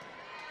that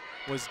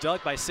was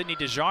dug by Sydney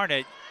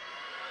Desjarnett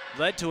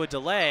led to a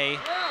delay.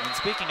 And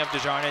speaking of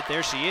Desjarnett,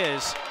 there she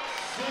is.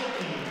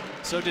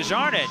 So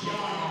Desjarnett,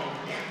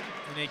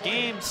 in a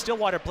game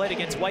Stillwater played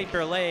against White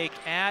Bear Lake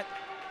at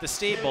the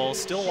Stable,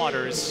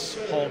 Stillwater's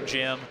home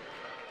gym,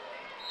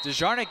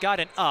 Desjarnett got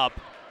an up.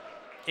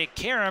 It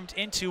caromed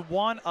into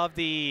one of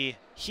the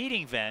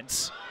heating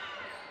vents.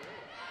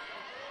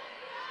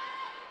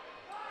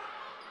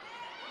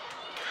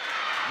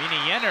 Mina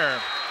Yenner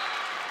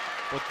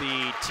with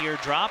the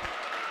teardrop.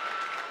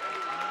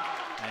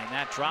 And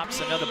that drops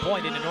another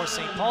point into North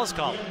St. Paul's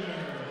column.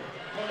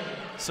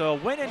 So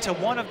went into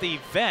one of the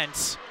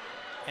vents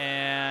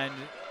and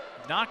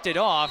knocked it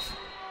off.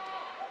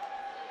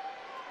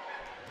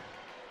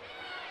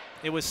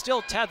 It was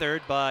still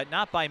tethered, but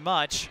not by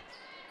much.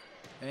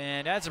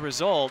 And as a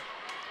result,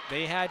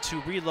 they had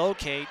to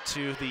relocate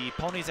to the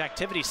Ponies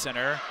Activity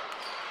Center,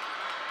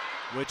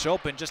 which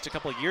opened just a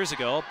couple of years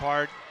ago,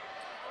 part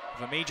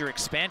of a major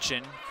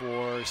expansion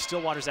for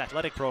Stillwater's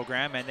athletic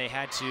program, and they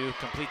had to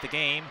complete the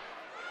game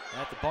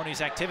at the Ponies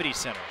Activity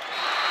Center.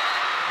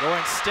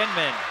 Lawrence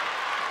Stenman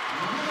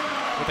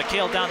with a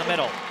kill down the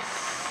middle.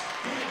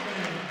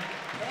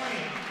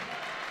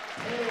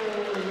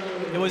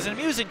 It was an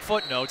amusing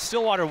footnote.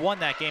 Stillwater won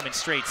that game in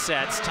straight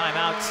sets.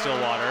 Timeout,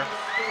 Stillwater.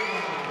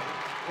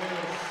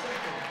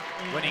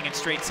 Winning in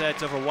straight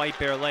sets over White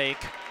Bear Lake.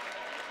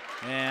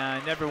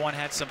 And everyone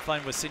had some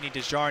fun with Sydney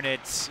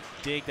Desjarnett's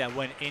dig that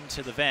went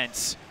into the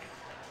vents.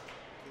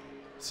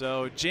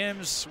 So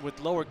gyms with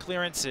lower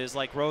clearances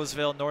like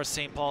Roseville, North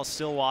St. Paul,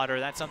 Stillwater,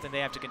 that's something they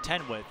have to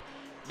contend with.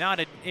 Not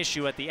an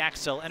issue at the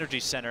Axel Energy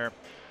Center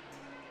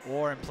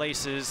or in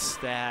places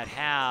that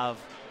have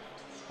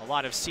a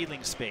lot of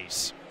ceiling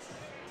space.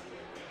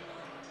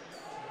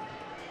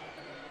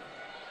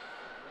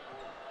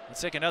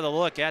 Let's take another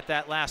look at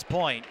that last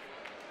point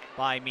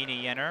by Mina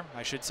Yenner.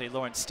 I should say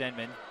Lawrence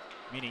Stenman.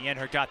 Mina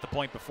Yenner got the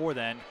point before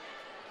then.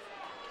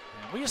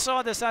 And we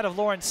saw this out of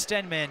Lawrence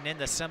Stenman in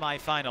the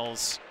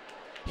semifinals.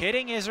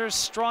 Hitting is her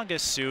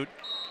strongest suit,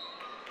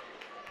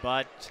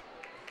 but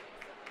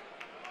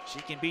she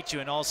can beat you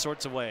in all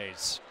sorts of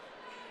ways.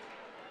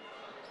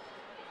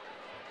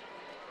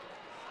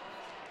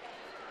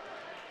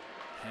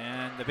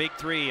 And the big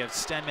three of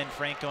Stenman,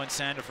 Franco, and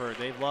Sandiford,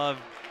 they love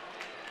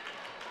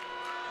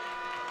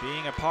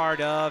being a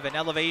part of an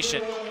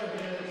elevation,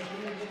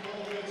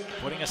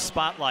 putting a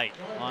spotlight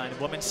on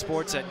women's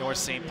sports at North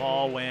St.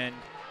 Paul when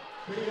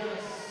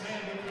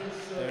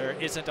there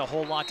isn't a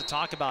whole lot to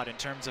talk about in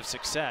terms of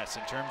success,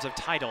 in terms of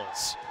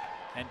titles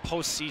and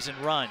postseason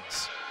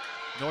runs.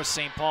 North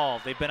St.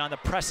 Paul, they've been on the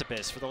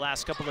precipice for the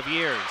last couple of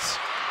years.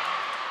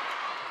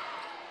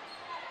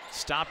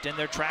 Stopped in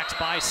their tracks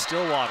by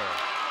Stillwater.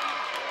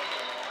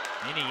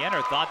 Mina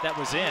Yenner thought that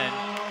was in.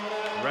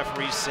 The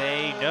referees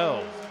say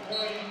no.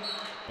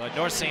 But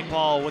North St.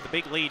 Paul with a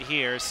big lead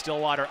here.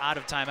 Stillwater out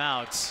of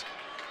timeouts.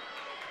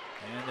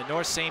 And the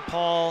North St.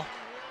 Paul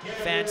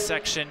fan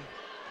section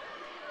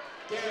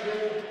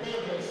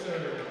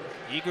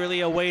eagerly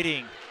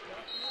awaiting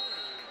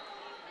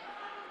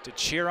to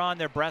cheer on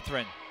their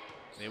brethren.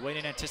 They wait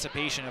in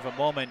anticipation of a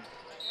moment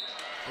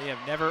they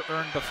have never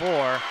earned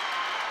before.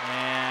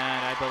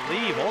 And I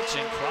believe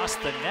Olchen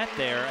crossed the net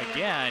there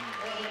again.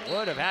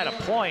 Would have had a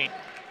point.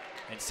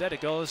 Instead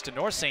it goes to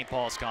North St.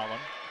 Paul's column.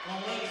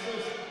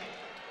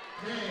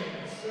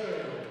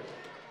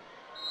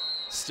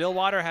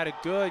 Stillwater had a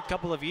good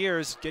couple of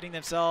years getting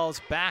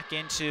themselves back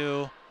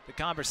into the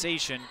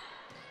conversation.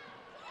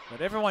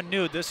 But everyone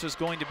knew this was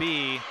going to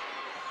be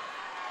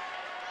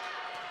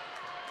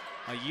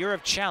a year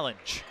of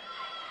challenge.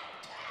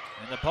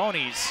 And the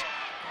Ponies,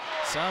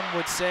 some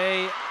would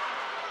say,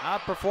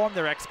 outperformed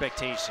their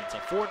expectations. A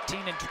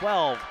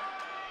 14-12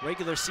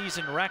 regular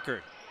season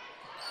record.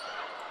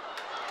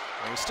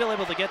 They were still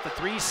able to get the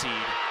 3 seed.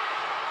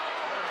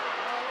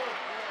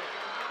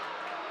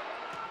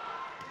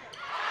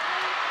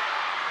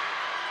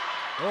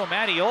 Oh,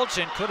 Maddie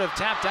Olchen could have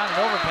tapped down an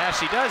overpass.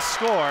 She does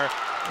score.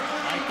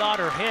 I thought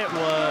her hit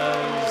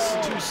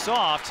was too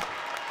soft,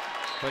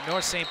 but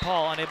North St.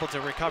 Paul unable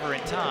to recover in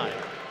time.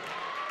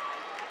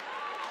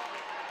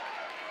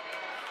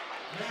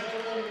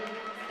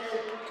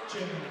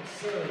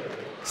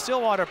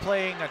 Stillwater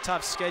playing a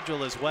tough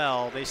schedule as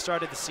well. They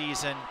started the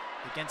season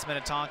against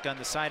Minnetonka in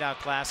the Side-Out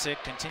Classic,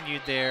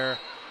 continued their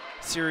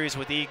series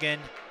with Egan.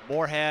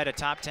 Moorhead, a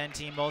top 10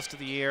 team most of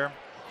the year.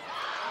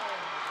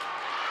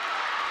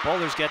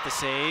 Bowlers get the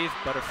save,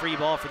 but a free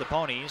ball for the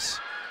Ponies.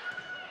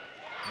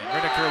 And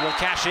Rittaker will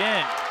cash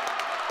in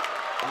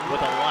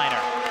with a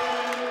liner.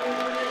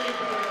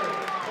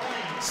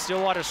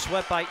 Stillwater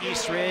swept by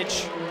East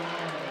Ridge.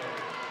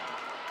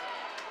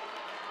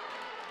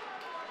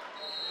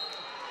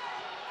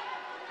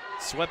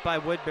 Swept by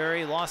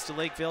Woodbury, lost to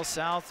Lakeville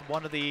South,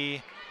 one of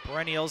the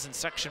perennials in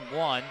Section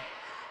 1.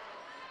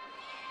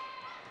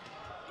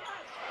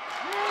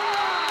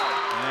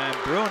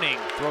 Bruning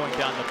throwing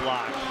down the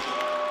block.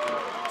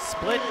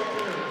 Split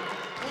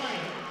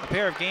a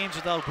pair of games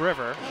with Elk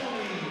River.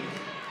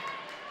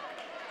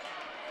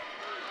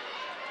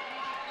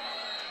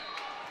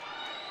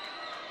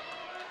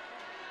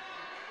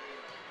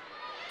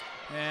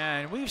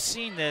 And we've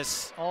seen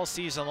this all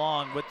season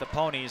long with the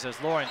Ponies as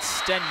Lawrence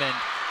Stenman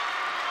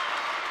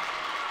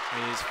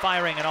is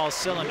firing on all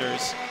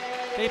cylinders.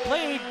 They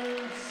played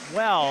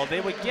well.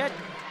 They would get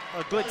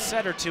a good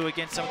set or two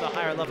against some of the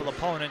higher level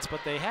opponents, but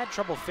they had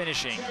trouble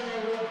finishing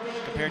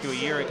compared to a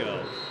year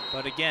ago.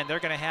 But again, they're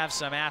going to have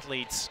some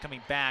athletes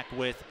coming back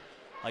with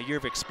a year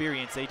of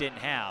experience they didn't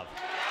have.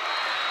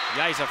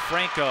 Yaiza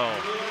Franco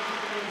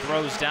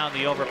throws down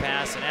the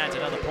overpass and adds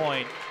another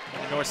point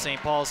in the North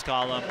St. Paul's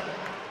column.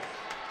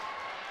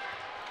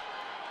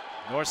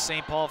 North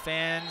St. Paul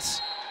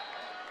fans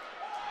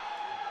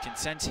can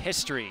sense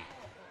history.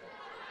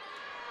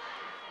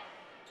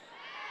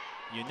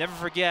 You never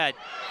forget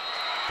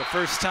the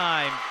first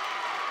time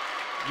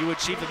you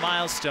achieve the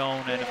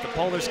milestone, and if the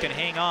Polars can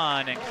hang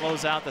on and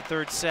close out the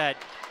third set,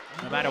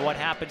 no matter what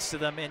happens to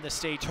them in the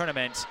state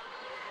tournament,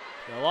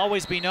 they'll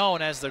always be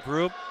known as the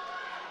group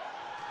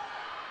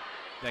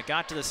that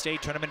got to the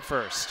state tournament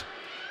first.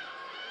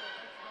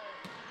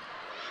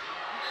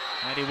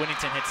 Maddie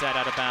Whittington hits that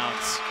out of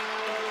bounds.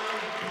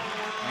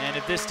 And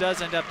if this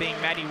does end up being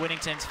Maddie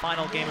Whittington's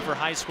final game of her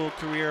high school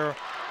career,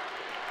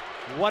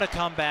 what a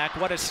comeback,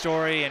 what a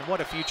story, and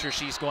what a future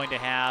she's going to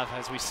have.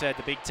 As we said,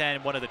 the Big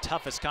Ten, one of the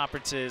toughest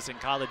conferences in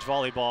college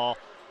volleyball.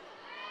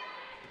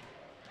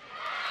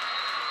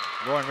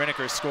 Lauren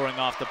Rineker scoring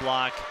off the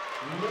block.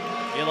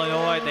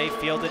 Illinois, they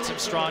fielded some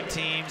strong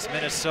teams.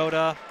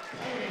 Minnesota,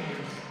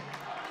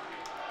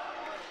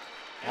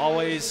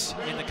 always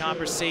in the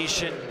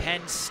conversation.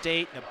 Penn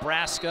State,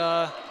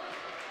 Nebraska.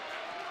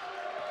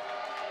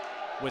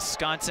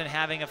 Wisconsin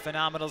having a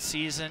phenomenal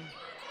season.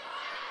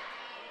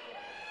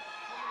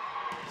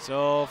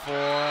 So for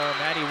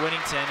Maddie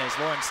Whittington, as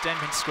Lauren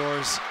Stenman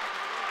scores,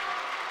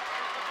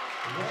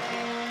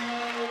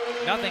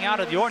 nothing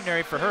out of the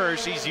ordinary for her.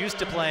 She's used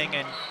to playing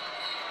in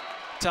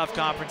tough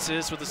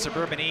conferences with the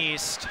Suburban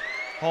East,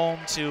 home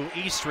to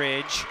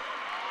Eastridge.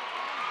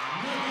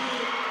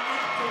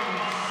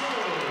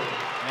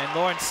 And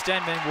Lauren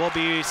Stenman will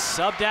be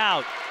subbed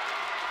out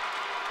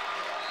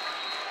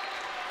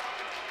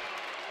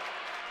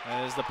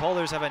as the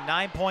Polars have a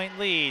 9-point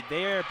lead.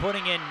 They are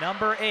putting in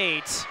number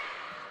 8.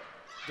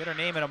 Get her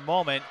name in a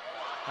moment.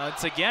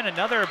 It's again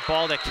another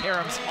ball that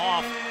caroms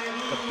off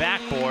the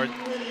backboard.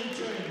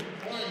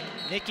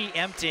 Nikki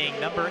Empting,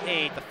 number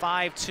 8, the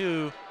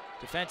 5'2"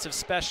 defensive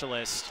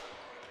specialist.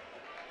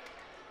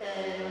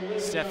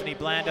 Stephanie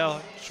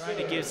Blando trying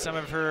to give some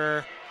of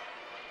her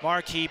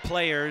marquee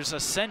players a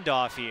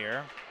send-off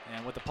here.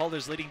 And with the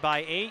Polars leading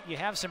by 8, you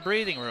have some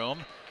breathing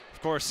room.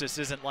 Of course, this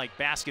isn't like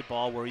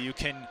basketball where you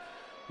can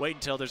wait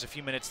until there's a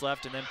few minutes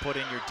left and then put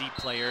in your deep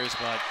players,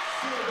 but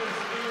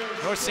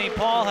North St.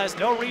 Paul has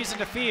no reason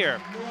to fear.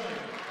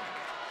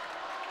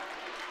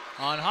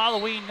 On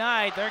Halloween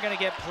night, they're going to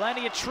get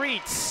plenty of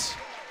treats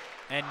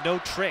and no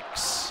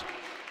tricks.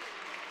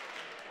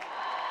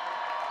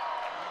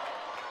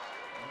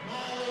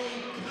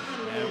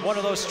 And one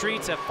of those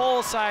treats, a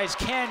full-size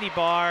candy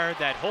bar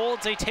that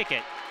holds a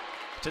ticket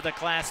to the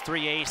Class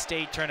 3A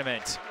state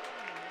tournament.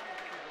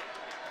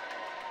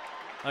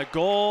 A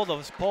goal the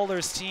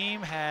Polars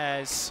team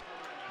has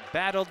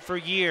battled for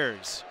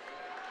years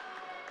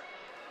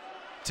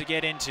to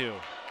get into.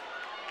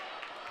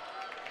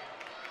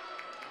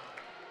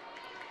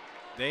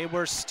 They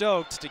were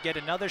stoked to get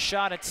another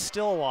shot at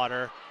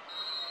Stillwater.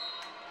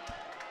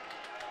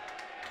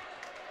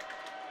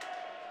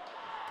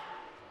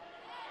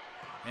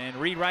 And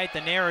rewrite the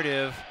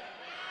narrative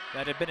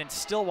that had been in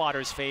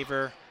Stillwater's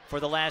favor for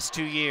the last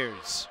 2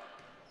 years.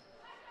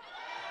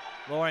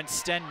 Lauren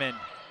Stenman,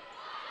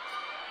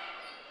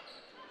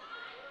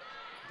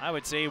 I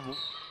would say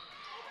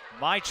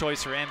my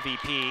choice for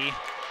MVP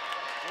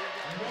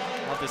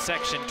of the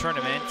section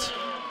tournament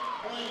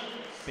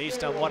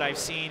based on what I've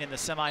seen in the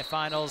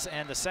semifinals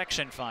and the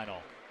section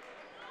final.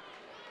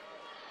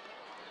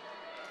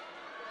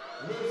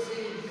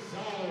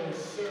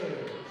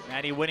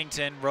 Maddie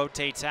Whittington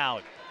rotates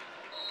out.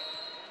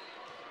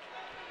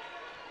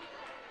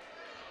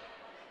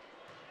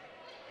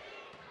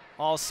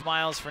 All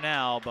smiles for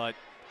now, but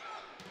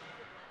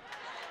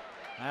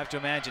I have to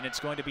imagine it's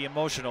going to be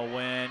emotional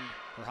when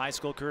her high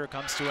school career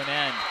comes to an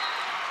end.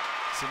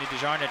 Cindy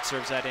Desjardins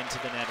serves that into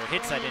the net, or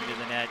hits that into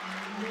the net.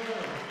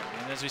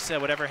 And as we said,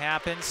 whatever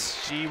happens,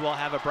 she will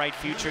have a bright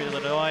future in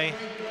Illinois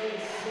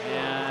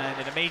and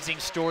an amazing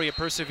story of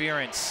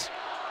perseverance.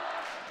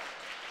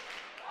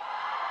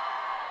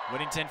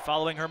 Whittington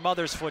following her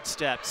mother's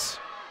footsteps.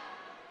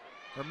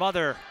 Her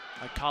mother,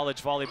 a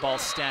college volleyball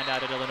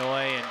standout at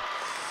Illinois, and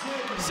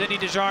Cindy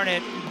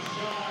Desjardins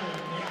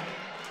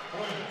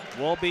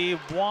will be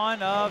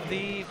one of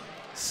the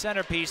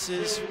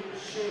centerpieces,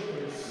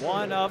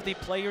 one of the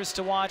players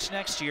to watch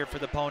next year for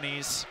the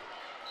Ponies.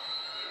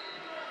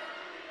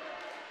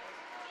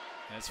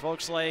 As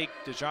folks like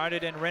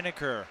Desjardins and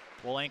Rineker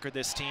will anchor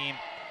this team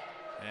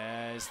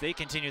as they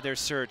continue their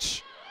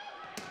search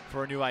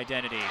for a new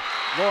identity.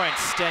 Lawrence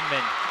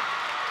Stenman.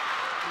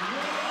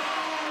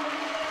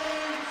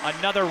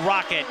 Another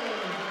rocket.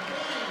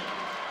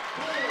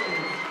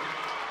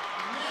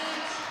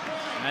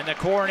 And the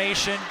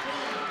coronation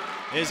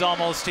is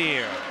almost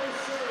here.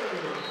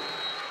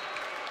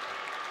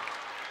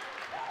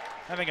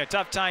 Having a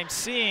tough time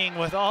seeing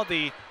with all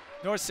the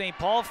North St.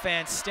 Paul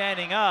fans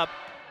standing up.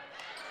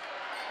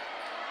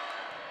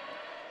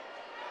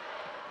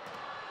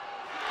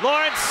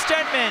 Lawrence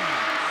Stenman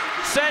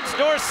sends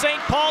North St.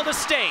 Paul to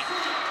state.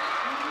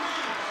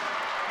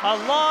 A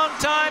long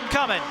time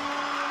coming.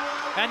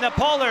 And the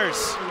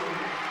Polars,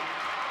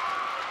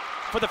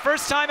 for the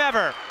first time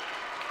ever,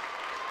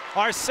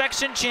 are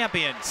section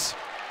champions.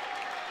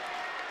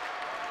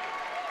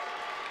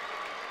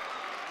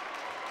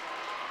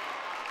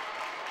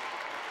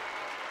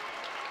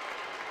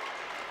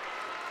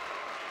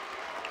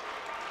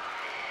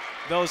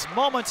 Those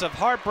moments of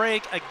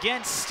heartbreak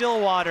against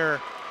Stillwater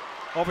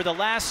over the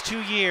last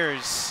 2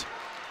 years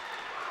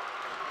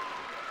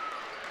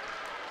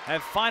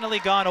have finally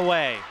gone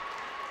away.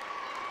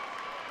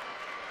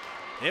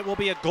 It will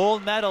be a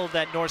gold medal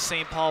that North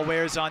St. Paul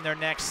wears on their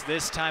necks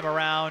this time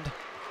around.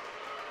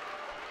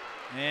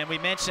 And we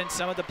mentioned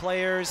some of the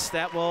players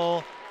that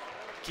will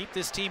keep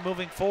this team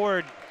moving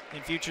forward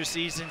in future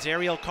seasons.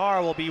 Ariel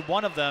Carr will be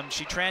one of them.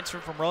 She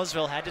transferred from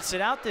Roseville, had to sit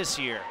out this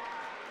year.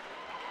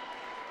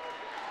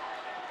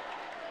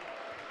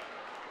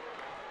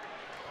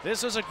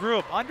 This was a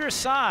group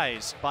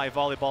undersized by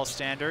volleyball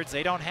standards.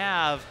 They don't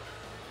have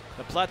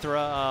the plethora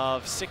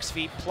of 6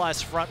 feet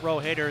plus front row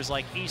hitters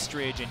like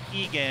Eastridge and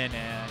Egan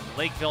and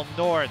Lakeville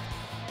North,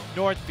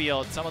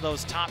 Northfield, some of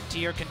those top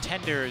tier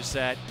contenders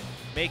that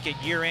make it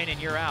year in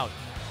and year out.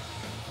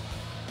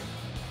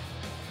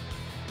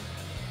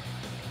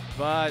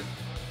 But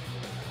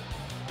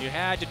you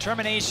had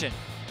determination,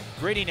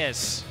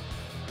 grittiness,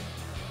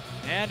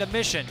 and a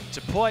mission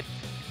to put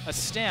a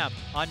stamp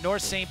on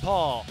North St.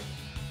 Paul,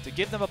 to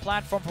give them a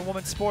platform for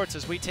women's sports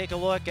as we take a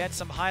look at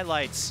some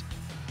highlights.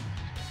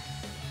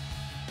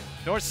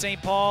 North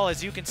St. Paul,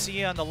 as you can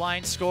see on the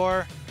line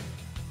score,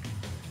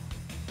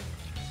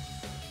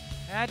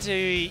 had to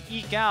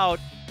eke out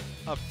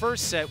a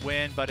first set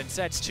win, but in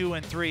sets 2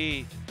 and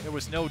 3, there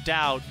was no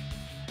doubt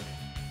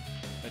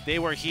that they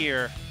were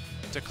here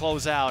to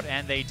close out,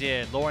 and they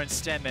did. Lauren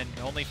Stenman,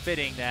 only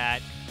fitting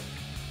that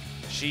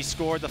she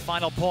scored the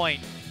final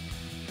point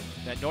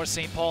that North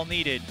St. Paul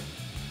needed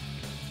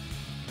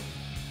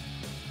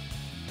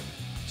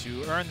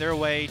to earn their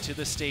way to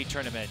the state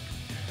tournament.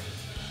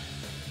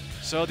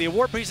 So the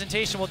award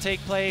presentation will take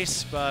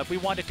place, but we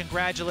want to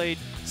congratulate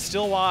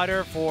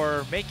Stillwater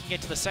for making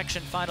it to the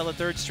section final the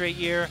 3rd straight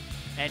year.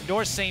 And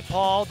North St.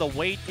 Paul, the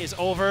wait is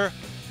over.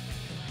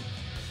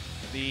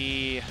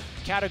 The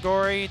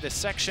category, the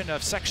section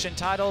of section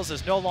titles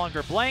is no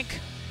longer blank.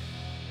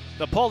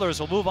 The Polars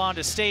will move on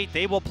to state.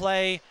 They will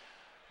play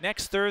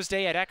next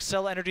Thursday at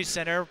Xcel Energy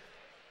Center.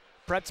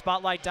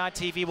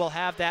 PrepSpotlight.tv will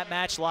have that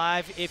match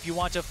live if you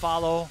want to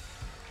follow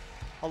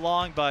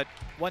along. But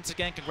once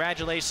again,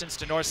 congratulations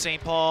to North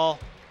St. Paul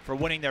for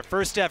winning their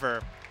first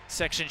ever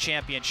section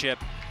championship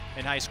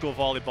in high school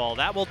volleyball.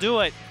 That will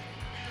do it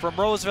from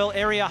Roseville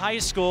Area High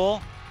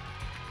School.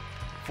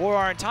 For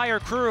our entire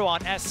crew on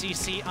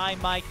SCC,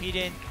 I'm Mike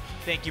Beaton.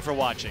 Thank you for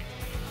watching.